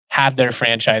have their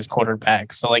franchise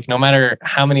quarterback. So no matter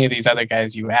how many of these other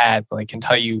guys you add,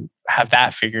 until you have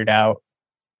that figured out,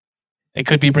 they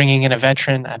could be bringing in a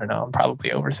veteran. I don't know. I'm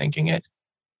probably overthinking it.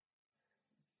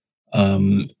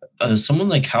 Someone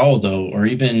like Howell, though, or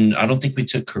even, I don't think we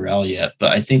took Corral yet,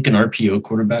 but I think an RPO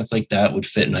quarterback like that would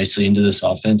fit nicely into this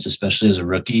offense, especially as a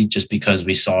rookie, just because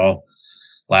we saw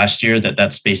last year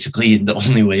that's basically the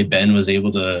only way Ben was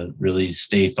able to really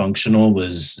stay functional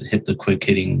was hit the quick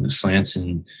hitting slants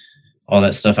and all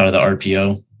that stuff out of the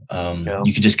RPO.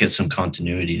 You could just get some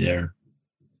continuity there.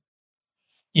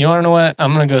 You want to know what?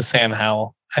 I'm going to go Sam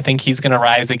Howell. I think he's going to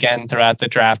rise again throughout the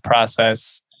draft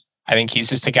process. I think he's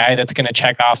just a guy that's going to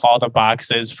check off all the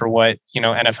boxes for what,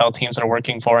 NFL teams are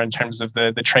working for in terms of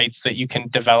the traits that you can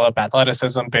develop: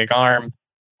 athleticism, big arm,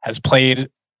 has played,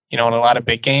 in a lot of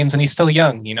big games, and he's still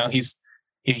young. He's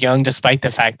young despite the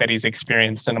fact that he's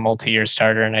experienced in a multi-year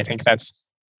starter. And I think that's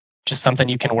just something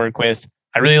you can work with.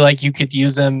 I really you could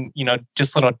use him,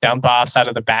 just little dump offs out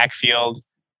of the backfield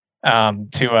to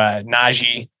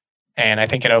Najee And I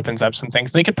think it opens up some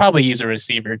things. They could probably use a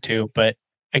receiver too, but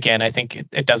again, I think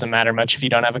it doesn't matter much if you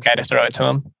don't have a guy to throw it to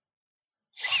him.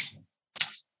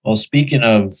 Well, speaking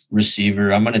of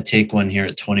receiver, I'm going to take one here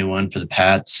at 21 for the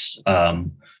Pats.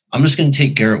 I'm just going to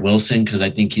take Garrett Wilson because I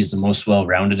think he's the most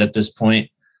well-rounded at this point.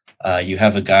 You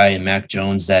have a guy in Mac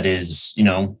Jones that is,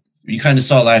 you kind of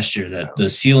saw last year that the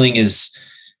ceiling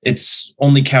it's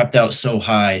only capped out so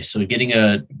high. So getting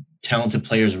talented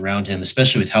players around him,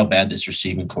 especially with how bad this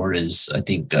receiving core is, I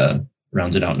think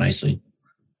rounds it out nicely.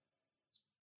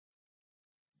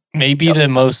 Maybe the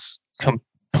most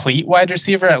complete wide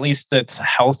receiver, at least that's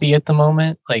healthy at the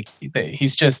moment. Like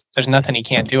he's just, there's nothing he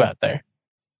can't do out there.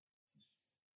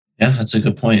 Yeah, that's a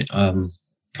good point.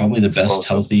 Probably the best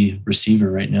healthy receiver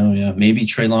right now. Yeah, maybe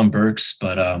Treylon Burks,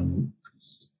 but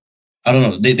I don't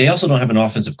know. They also don't have an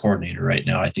offensive coordinator right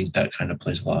now. I think that kind of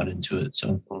plays a lot into it.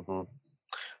 So,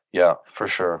 Yeah, for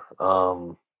sure.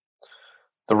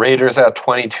 The Raiders at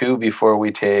 22 before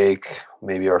we take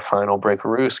maybe our final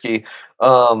breakarooski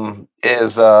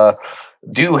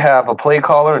do have a play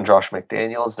caller in Josh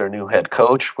McDaniels, their new head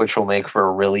coach, which will make for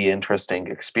a really interesting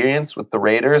experience with the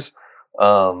Raiders,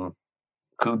 who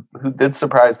did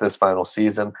surprise this final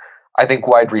season. I think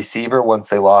wide receiver, once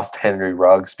they lost Henry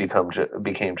Ruggs,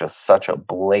 became just such a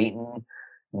blatant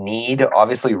need.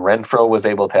 Obviously, Renfro was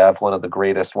able to have one of the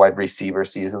greatest wide receiver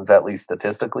seasons, at least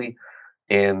statistically,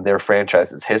 in their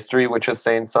franchise's history, which is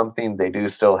saying something. They do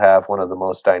still have one of the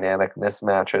most dynamic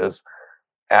mismatches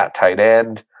at tight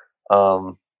end.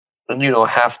 And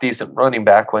half decent running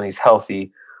back when he's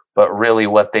healthy, but really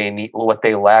what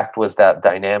they lacked was that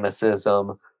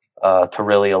dynamicism to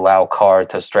really allow Carr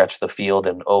to stretch the field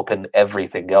and open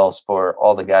everything else for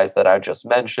all the guys that I just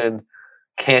mentioned.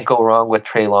 Can't go wrong with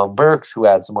Treylon Burks, who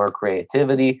adds more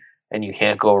creativity, and you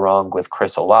can't go wrong with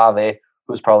Chris Olave,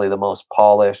 who's probably the most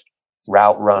polished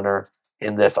route runner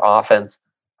in this offense.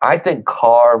 I think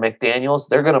Carr, McDaniels,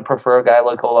 they're going to prefer a guy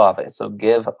like Olave. So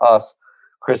give us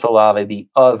Chris Olave, the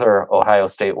other Ohio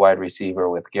State wide receiver,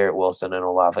 with Garrett Wilson and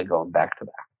Olave going back to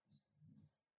back.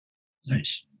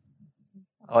 Nice.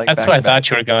 That's where I thought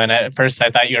you were going. At first, I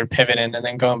thought you were pivoting and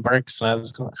then going Burks. And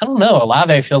I don't know.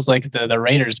 Olave feels like the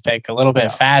Raiders pick, a little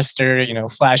bit faster,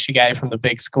 flashy guy from the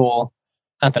big school.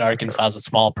 Not that Arkansas is a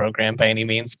small program by any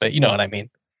means, but you know what I mean.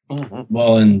 Mm-hmm.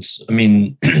 Well, and I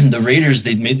mean, the Raiders,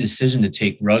 they'd made the decision to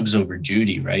take Ruggs over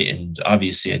Judy, right? And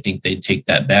obviously, I think they'd take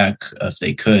that back if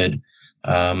they could.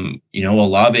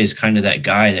 Olave is kind of that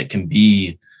guy that can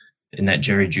be in that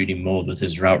Jerry Jeudy mold with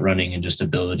his route running and just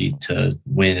ability to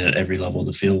win at every level of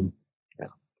the field. Yeah.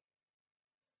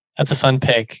 That's a fun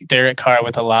pick. Derek Carr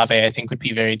with Olave, I think, would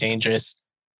be very dangerous.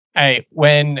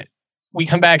 When we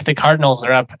come back, the Cardinals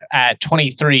are up at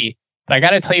 23. But I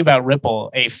got to tell you about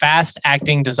Ripple, a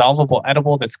fast-acting dissolvable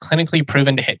edible that's clinically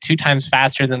proven to hit 2 times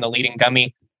faster than the leading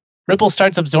gummy. Ripple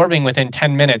starts absorbing within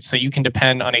 10 minutes, so you can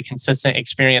depend on a consistent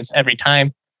experience every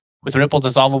time. With Ripple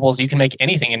dissolvables, you can make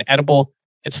anything an edible.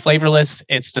 It's flavorless.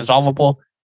 It's dissolvable.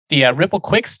 The Ripple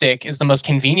Quick Stick is the most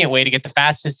convenient way to get the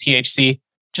fastest THC.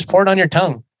 Just pour it on your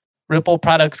tongue. Ripple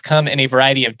products come in a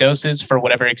variety of doses for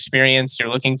whatever experience you're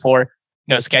looking for.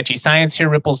 No sketchy science here.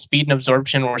 Ripple's speed and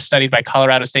absorption were studied by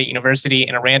Colorado State University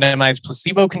in a randomized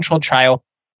placebo-controlled trial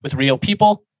with real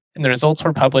people, and the results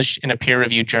were published in a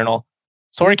peer-reviewed journal.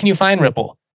 So where can you find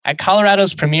Ripple? At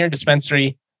Colorado's premier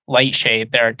dispensary,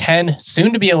 Lightshade. There are 10,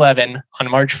 soon to be 11,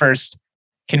 on March 1st.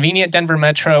 Convenient Denver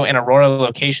Metro and Aurora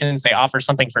locations, they offer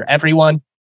something for everyone.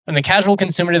 From the casual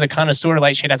consumer to the connoisseur,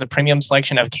 Lightshade has a premium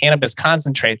selection of cannabis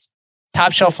concentrates,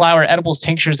 top shelf flower, edibles,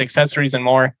 tinctures, accessories, and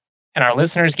more. And our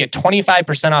listeners get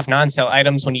 25% off non-sale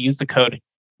items when you use the code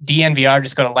DNVR.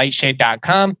 Just go to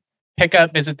lightshade.com, pick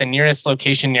up, visit the nearest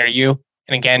location near you.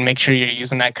 And again, make sure you're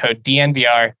using that code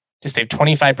DNVR to save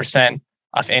 25%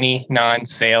 off any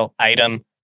non-sale item.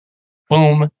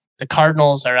 Boom. The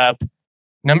Cardinals are up.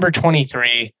 Number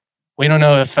 23. We don't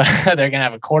know if they're going to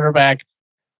have a quarterback.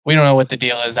 We don't know what the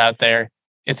deal is out there.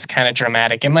 It's kind of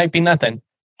dramatic. It might be nothing.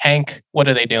 Hank, what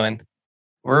are they doing?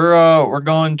 We're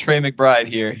going Trey McBride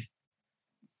here.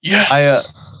 Yes.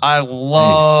 I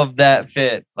love that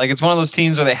fit. Like, it's one of those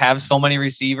teams where they have so many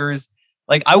receivers.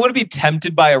 Like, I would be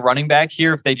tempted by a running back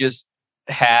here if they just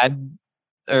had,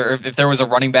 or if there was a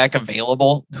running back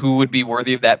available who would be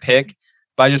worthy of that pick.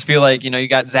 But I just feel like, you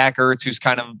got Zach Ertz, who's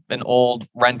kind of an old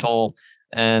rental,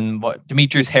 and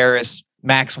Demetrius Harris,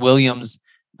 Max Williams.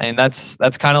 And that's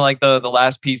kind of like the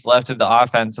last piece left of the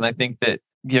offense. And I think that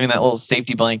giving that little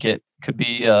safety blanket could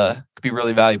be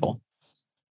really valuable.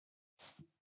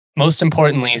 Most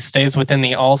importantly, stays within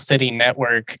the All City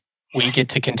network. We get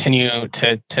to continue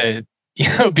to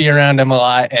be around him a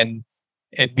lot, and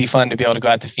it'd be fun to be able to go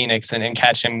out to Phoenix and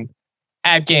catch him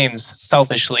At games,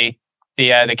 selfishly,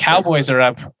 the Cowboys are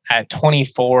up at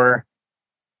 24.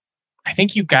 I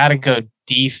think you got to go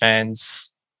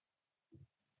defense.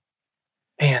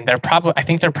 Man, I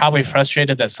think they're probably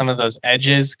frustrated that some of those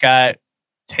edges got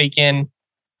taken.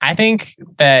 I think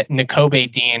that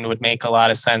Nakobe Dean would make a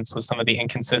lot of sense with some of the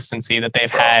inconsistency that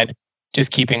they've had,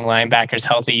 just keeping linebackers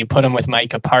healthy. You put them with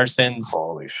Micah Parsons.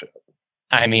 Holy shit.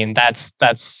 I mean, that's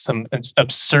some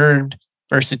absurd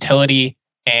versatility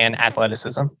and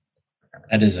athleticism.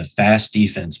 That is a fast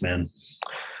defense, man.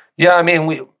 Yeah, I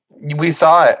mean, we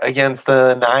saw it against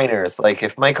the Niners. Like,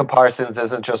 if Micah Parsons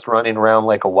isn't just running around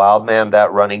like a wild man,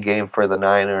 that running game for the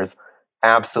Niners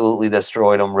absolutely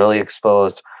destroyed them, really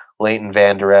exposed Leighton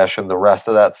Vander Esch and the rest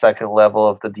of that second level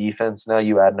of the defense. Now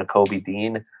you add Nakobe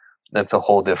Dean, that's a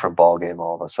whole different ball game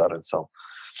all of a sudden. So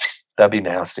that'd be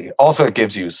nasty. Also, it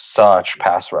gives you such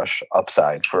pass rush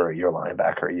upside for your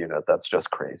linebacker unit. That's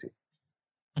just crazy.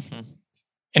 Mhm.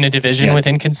 In a division with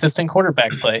inconsistent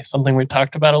quarterback play, something we've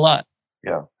talked about a lot.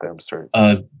 Yeah, damn straight.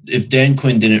 If Dan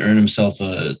Quinn didn't earn himself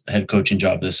a head coaching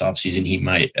job this offseason, he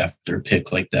might after a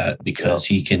pick like that, because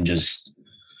he can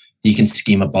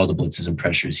scheme up all the blitzes and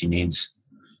pressures he needs.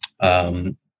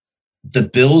 The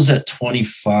Bills at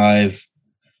 25,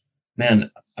 man,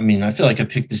 I mean, I feel like I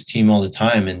pick this team all the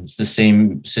time, and it's the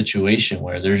same situation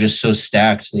where they're just so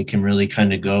stacked. They can really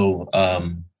kind of go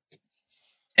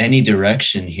any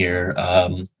direction here.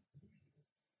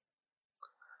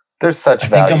 There's such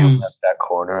value at that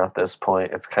corner at this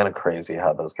point. It's kind of crazy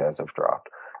how those guys have dropped.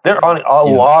 They're on a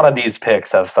lot of these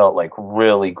picks have felt like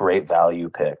really great value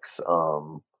picks,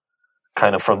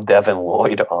 kind of from Devin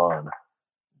Lloyd on.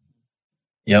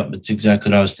 Yep, it's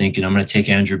exactly what I was thinking. I'm going to take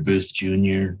Andrew Booth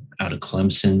Jr. out of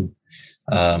Clemson.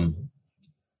 Kind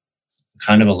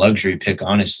of a luxury pick,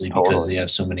 honestly, because they have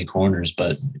so many corners,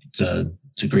 but it's a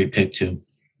great pick too.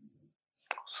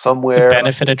 Somewhere the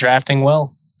benefit of drafting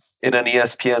well. In an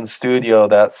ESPN studio,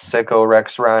 that sicko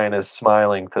Rex Ryan is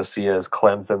smiling to see his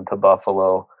Clemson to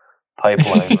Buffalo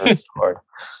pipeline restored.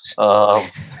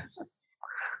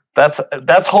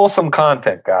 That's wholesome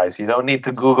content, guys. You don't need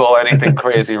to Google anything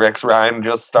crazy. Rex Ryan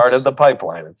just started the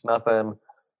pipeline. It's nothing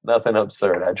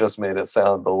absurd. I just made it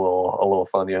sound a little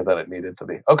funnier than it needed to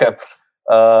be. Okay,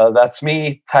 that's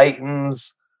me.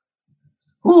 Titans.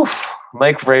 Oof.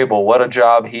 Mike Vrabel, what a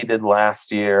job he did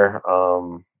last year.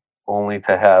 Only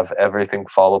to have everything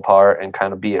fall apart and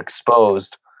kind of be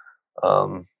exposed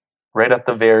right at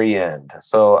the very end.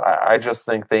 So I just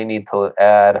think they need to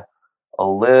add a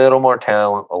little more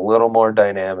talent, a little more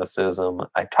dynamicism.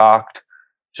 I talked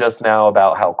just now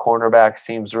about how cornerback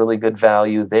seems really good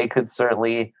value. They could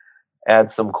certainly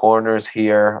add some corners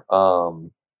here.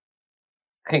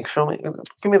 Hank,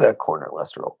 give me that corner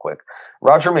list real quick.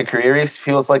 Roger McCreary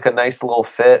feels like a nice little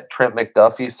fit. Trent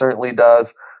McDuffie certainly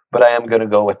does. But I am going to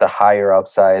go with the higher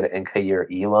upside in Kaiir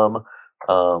Elam.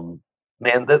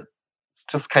 Man, that's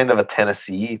just kind of a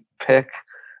Tennessee pick.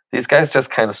 These guys just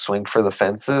kind of swing for the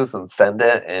fences and send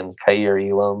it, and Kaiir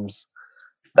Elam's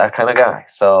that kind of guy.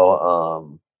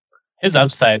 So his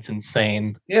upside's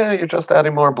insane. Yeah, you're just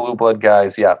adding more blue blood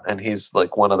guys. Yeah, and he's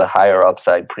like one of the higher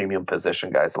upside premium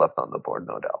position guys left on the board,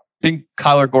 no doubt. I think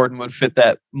Kyler Gordon would fit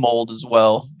that mold as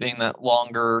well, being that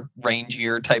longer,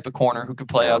 rangier type of corner who could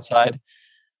play outside.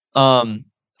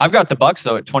 I've got the Bucks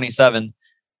though at 27,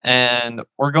 and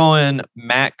we're going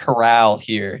Matt Corral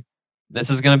here. This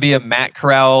is going to be a Matt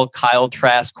Corral, Kyle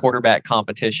Trask quarterback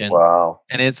competition. Wow.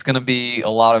 And it's going to be a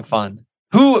lot of fun.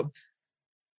 I'm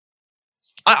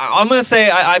going to say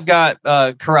I've got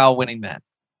Corral winning that.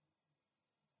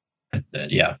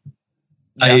 Yeah.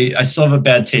 I still have a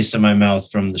bad taste in my mouth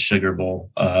from the Sugar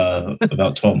Bowl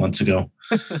about 12 months ago.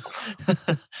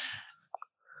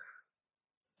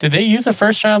 Did they use a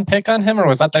first-round pick on him, or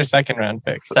was that their second-round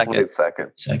pick? Second.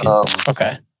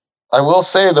 Okay. I will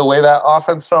say the way that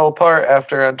offense fell apart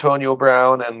after Antonio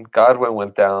Brown and Godwin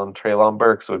went down, Treylon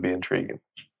Burks would be intriguing.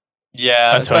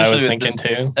 Yeah, that's what I was thinking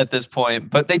too. At this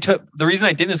point, but the reason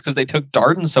I didn't is because they took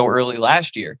Darden so early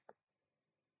last year,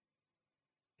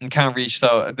 and kind of reached.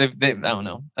 So they I don't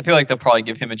know. I feel like they'll probably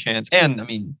give him a chance. And I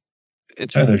mean,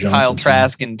 it's Kyle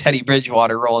Trask and Teddy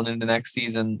Bridgewater rolling into next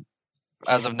season,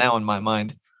 as of now in my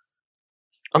mind.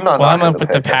 I'm up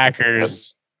with the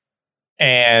Packers,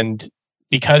 and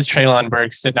because Treylon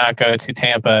Burks did not go to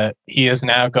Tampa, he is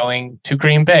now going to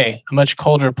Green Bay, a much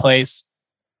colder place.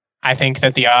 I think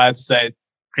that the odds that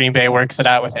Green Bay works it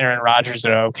out with Aaron Rodgers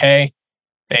are okay.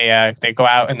 They go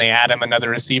out and they add him another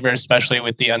receiver, especially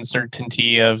with the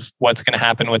uncertainty of what's going to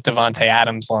happen with Devontae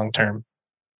Adams long term.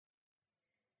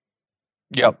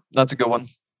 Yep, that's a good one.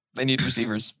 They need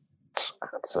receivers.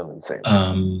 That's so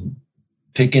insane.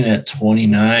 Picking at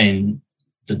 29,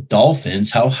 the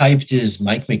Dolphins, how hyped is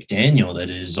Mike McDaniel that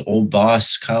his old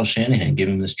boss Kyle Shanahan gave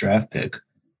him this draft pick?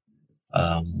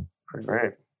 Pretty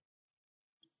great.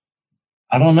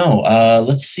 I don't know.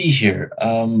 Let's see here.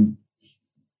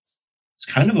 It's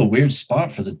kind of a weird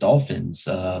spot for the Dolphins.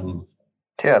 Yeah,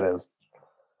 it is.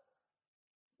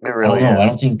 It I really don't know. is. I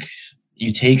don't think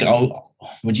you take out.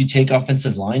 Would you take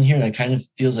offensive line here? That kind of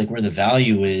feels like where the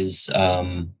value is.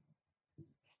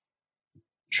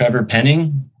 Trevor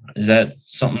Penning, is that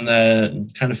something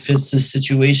that kind of fits this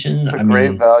situation? It's a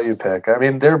great value pick. I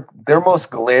mean, their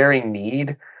most glaring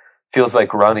need feels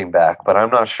like running back, but I'm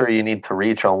not sure you need to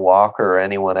reach on Walker or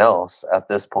anyone else at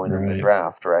this point in the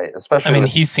draft, right? Especially, I mean,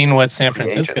 he's seen what San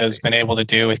Francisco has agency. been able to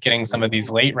do with getting some of these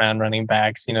late round running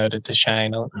backs, to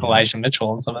shine Elijah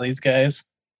Mitchell and some of these guys.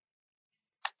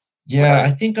 Yeah, Right.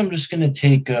 I think I'm just going to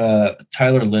take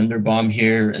Tyler Linderbaum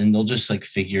here, and they'll just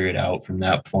figure it out from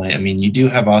that point. I mean, you do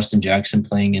have Austin Jackson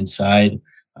playing inside,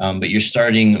 but you're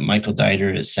starting Michael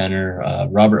Dieter at center,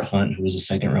 Robert Hunt, who was a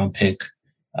second-round pick.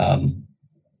 And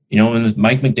with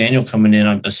Mike McDaniel coming in,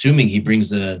 I'm assuming he brings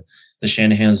the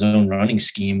Shanahan's own running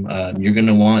scheme. You're going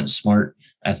to want smart,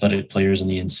 athletic players on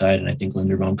the inside, and I think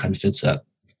Linderbaum kind of fits that.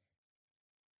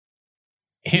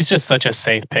 He's just such a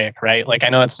safe pick, right? I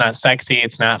know it's not sexy,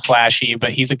 it's not flashy,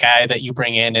 but he's a guy that you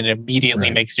bring in and it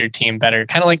immediately makes your team better.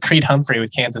 Kind of like Creed Humphrey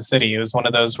with Kansas City. It was one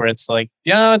of those where it's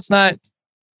it's not,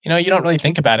 you don't really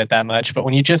think about it that much, but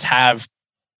when you just have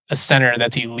a center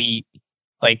that's elite,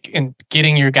 and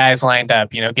getting your guys lined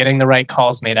up, getting the right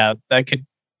calls made out, that could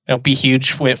be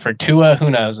huge for Tua.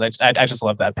 Who knows? I just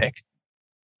love that pick.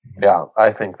 Yeah, I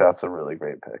think that's a really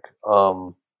great pick.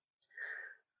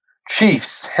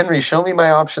 Chiefs, Henry, show me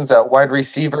my options at wide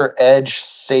receiver, edge,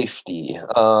 safety.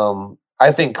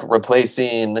 I think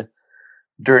replacing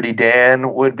Dirty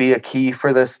Dan would be a key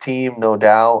for this team, no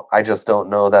doubt. I just don't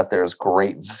know that there's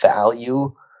great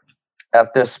value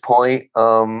at this point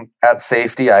at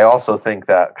safety. I also think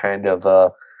that kind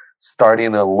of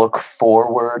starting to look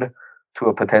forward to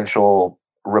a potential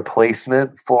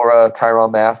replacement for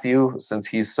Tyrann Mathieu, since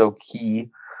he's so key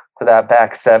to that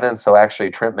back seven. So actually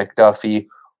Trent McDuffie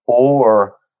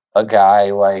or a guy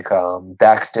like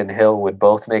Daxton Hill would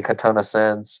both make a ton of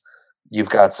sense. You've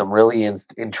got some really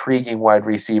intriguing wide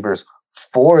receivers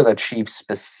for the Chiefs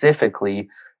specifically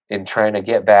in trying to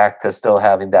get back to still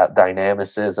having that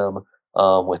dynamicism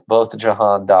with both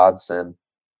Jahan Dodson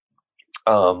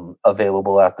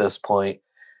available at this point.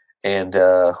 And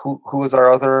who is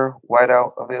our other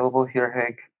wideout available here,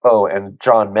 Hank? Oh, and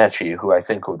John Mechie, who I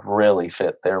think would really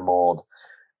fit their mold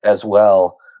as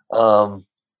well.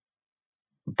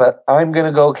 But I'm going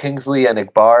to go Kingsley and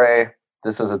Igbare.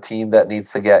 This is a team that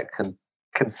needs to get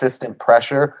consistent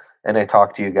pressure. And I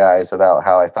talked to you guys about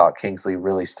how I thought Kingsley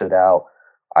really stood out.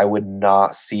 I would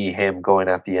not see him going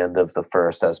at the end of the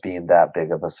first as being that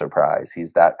big of a surprise.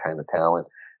 He's that kind of talent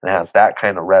and has that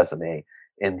kind of resume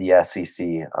in the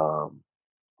SEC.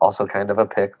 Also kind of a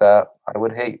pick that I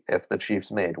would hate if the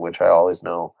Chiefs made, which I always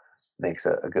know makes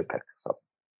it a good pick. So.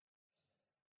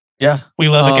 Yeah, we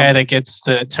love a guy that gets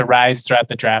to rise throughout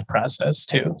the draft process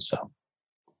too. So,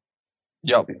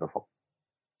 yep, beautiful.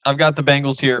 I've got the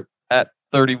Bengals here at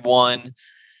 31.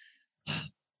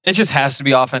 It just has to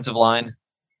be offensive line.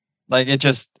 It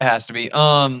just has to be.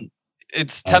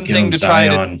 It's tempting to try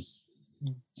to.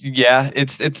 Yeah,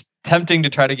 it's tempting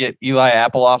to try to get Eli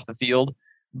Apple off the field,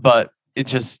 but it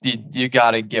just you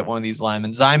got to get one of these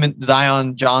linemen.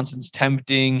 Zion Johnson's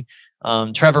tempting.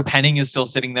 Trevor Penning is still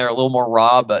sitting there, a little more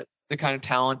raw, but the kind of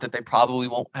talent that they probably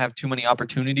won't have too many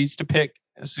opportunities to pick,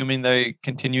 assuming they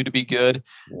continue to be good.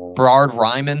 Berard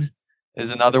Ryman is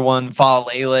another one.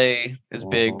 Faalele is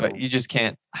big, but you just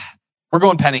can't. We're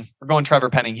going Penning. We're going Trevor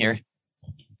Penning here.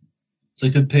 It's a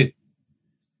good pick.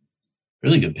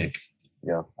 Really good pick.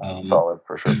 Yeah, solid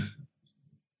for sure.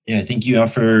 Yeah, I think you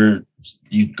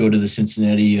go to the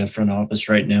Cincinnati front office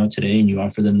right now today and you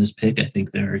offer them this pick. I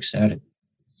think they're ecstatic.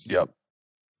 Yep.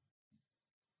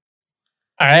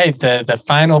 All right, the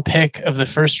final pick of the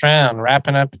first round,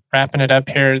 wrapping it up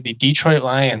here. The Detroit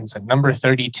Lions at number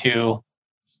 32.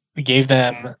 We gave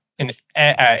them an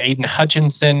Aiden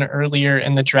Hutchinson earlier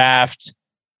in the draft.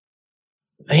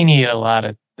 They need a lot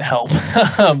of help.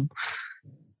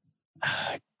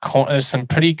 There's some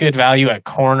pretty good value at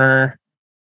corner.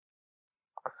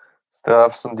 Still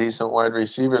have some decent wide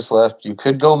receivers left. You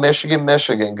could go Michigan,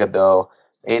 Godot.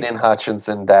 Aiden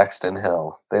Hutchinson, Daxton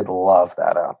Hill. They'd love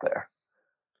that out there.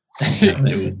 Yeah,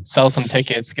 they would. Sell some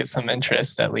tickets, get some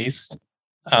interest at least.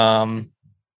 I'm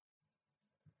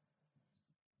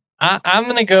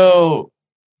going to go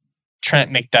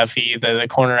Trent McDuffie, the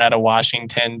corner out of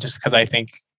Washington, just because I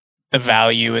think the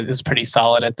value is pretty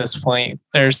solid at this point.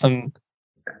 There's some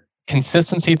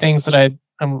consistency things that I'm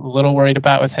a little worried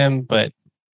about with him, but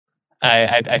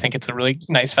I think it's a really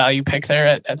nice value pick there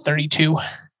at 32.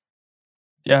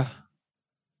 Yeah.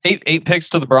 Eight picks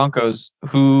to the Broncos.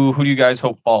 Who do you guys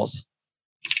hope falls?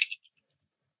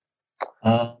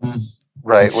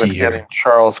 Right, with getting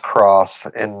Charles Cross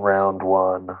in round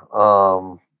 1.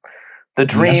 The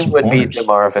dream would be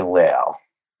DeMarvin Leal.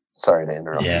 Sorry to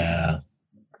interrupt. Yeah.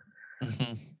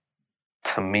 Mm-hmm.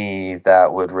 To me,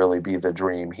 that would really be the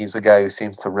dream. He's a guy who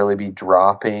seems to really be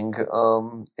dropping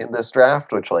in this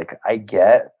draft, which I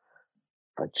get.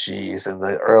 But geez, in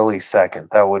the early second,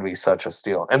 that would be such a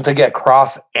steal. And to get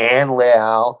Cross and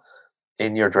Leal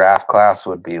in your draft class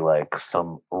would be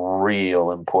some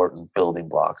real important building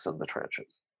blocks in the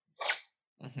trenches.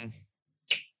 Mm-hmm.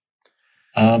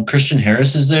 Christian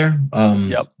Harris is there.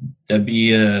 Yep. That'd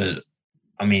be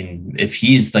if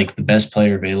he's the best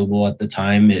player available at the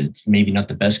time, it's maybe not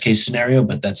the best case scenario,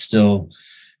 but that still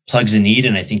plugs a need.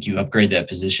 And I think you upgrade that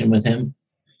position with him.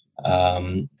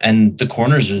 And the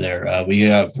corners are there. We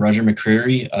have Roger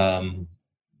McCreary.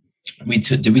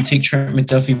 Did we take Trent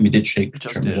McDuffie? We did take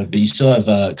Trent McDuffie, but you still have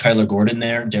Kyler Gordon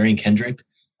there, Darian Kendrick.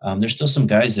 There's still some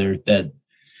guys there that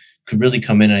could really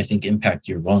come in and I think impact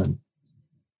your run.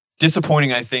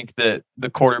 Disappointing, I think, that the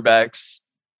quarterbacks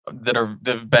that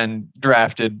have been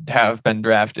drafted.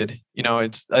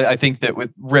 I think that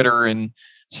with Ritter and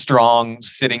Strong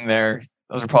sitting there,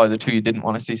 those are probably the two you didn't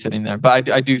want to see sitting there. But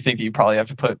I do think that you probably have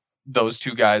to put those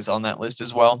two guys on that list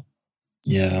as well.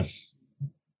 Yeah.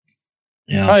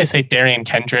 I'd probably say Darian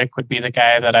Kendrick would be the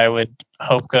guy that I would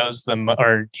hope goes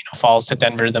falls to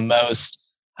Denver the most.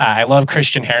 I love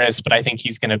Christian Harris, but I think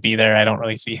he's going to be there. I don't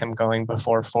really see him going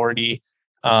before 40.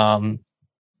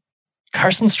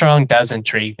 Carson Strong does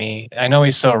intrigue me. I know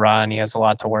he's so raw and he has a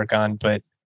lot to work on, but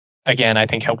again, I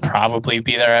think he'll probably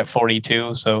be there at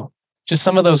 42. So just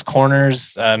some of those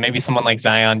corners, maybe someone like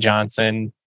Zion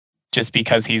Johnson, just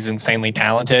because he's insanely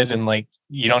talented and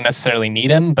you don't necessarily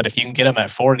need him, but if you can get him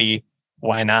at 40,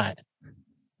 why not?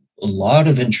 A lot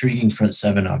of intriguing front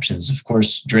seven options. Of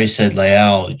course, Dre said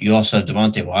Leal. You also have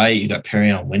Devontae Wyatt. You got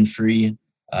Perrion Winfrey.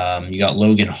 You got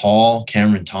Logan Hall,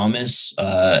 Cameron Thomas,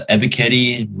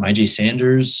 Ebiketie, Myjai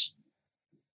Sanders.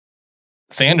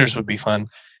 Sanders would be fun.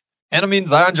 And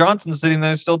Zion Johnson's sitting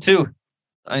there still too.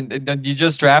 You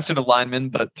just drafted a lineman,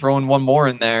 but throwing one more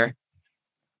in there.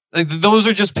 Those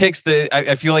are just picks that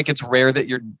I feel like it's rare that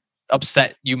you're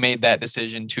upset you made that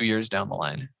decision 2 years down the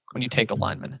line when you take a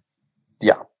lineman.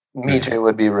 Yeah. Myjai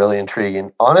would be really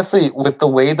intriguing. Honestly, with the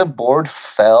way the board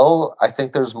fell, I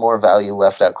think there's more value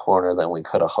left at corner than we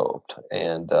could have hoped.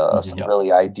 And some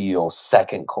really ideal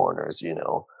second corners,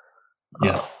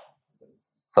 Yeah.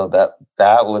 So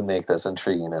that would make this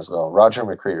intriguing as well. Roger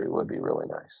McCreary would be really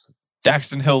nice.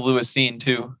 Daxton Hill, Lewis Cine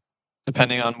too,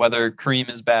 depending on whether Kareem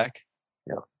is back.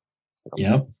 Yeah.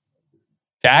 Yep.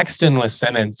 Daxton with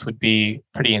Simmons would be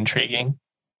pretty intriguing.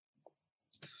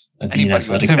 That'd be an Anybody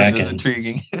with athletic Simmons back is end.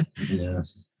 intriguing. Yeah.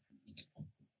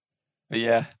 But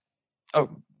yeah. Oh,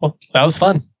 well, that was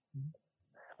fun.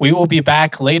 We will be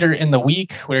back later in the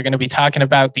week. We're going to be talking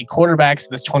about the quarterbacks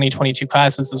of this 2022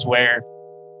 class. This is where,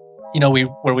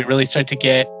 we really start to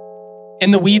get in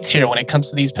the weeds here when it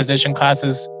comes to these position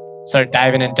classes, start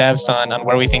diving in depth on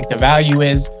where we think the value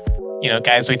is,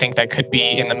 guys we think that could be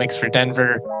in the mix for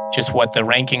Denver, just what the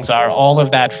rankings are, all of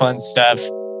that fun stuff.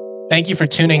 Thank you for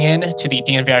tuning in to the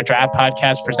DNVR Draft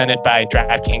Podcast presented by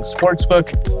DraftKings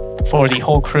Sportsbook. For the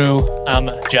whole crew, I'm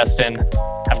Justin.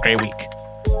 Have a great week.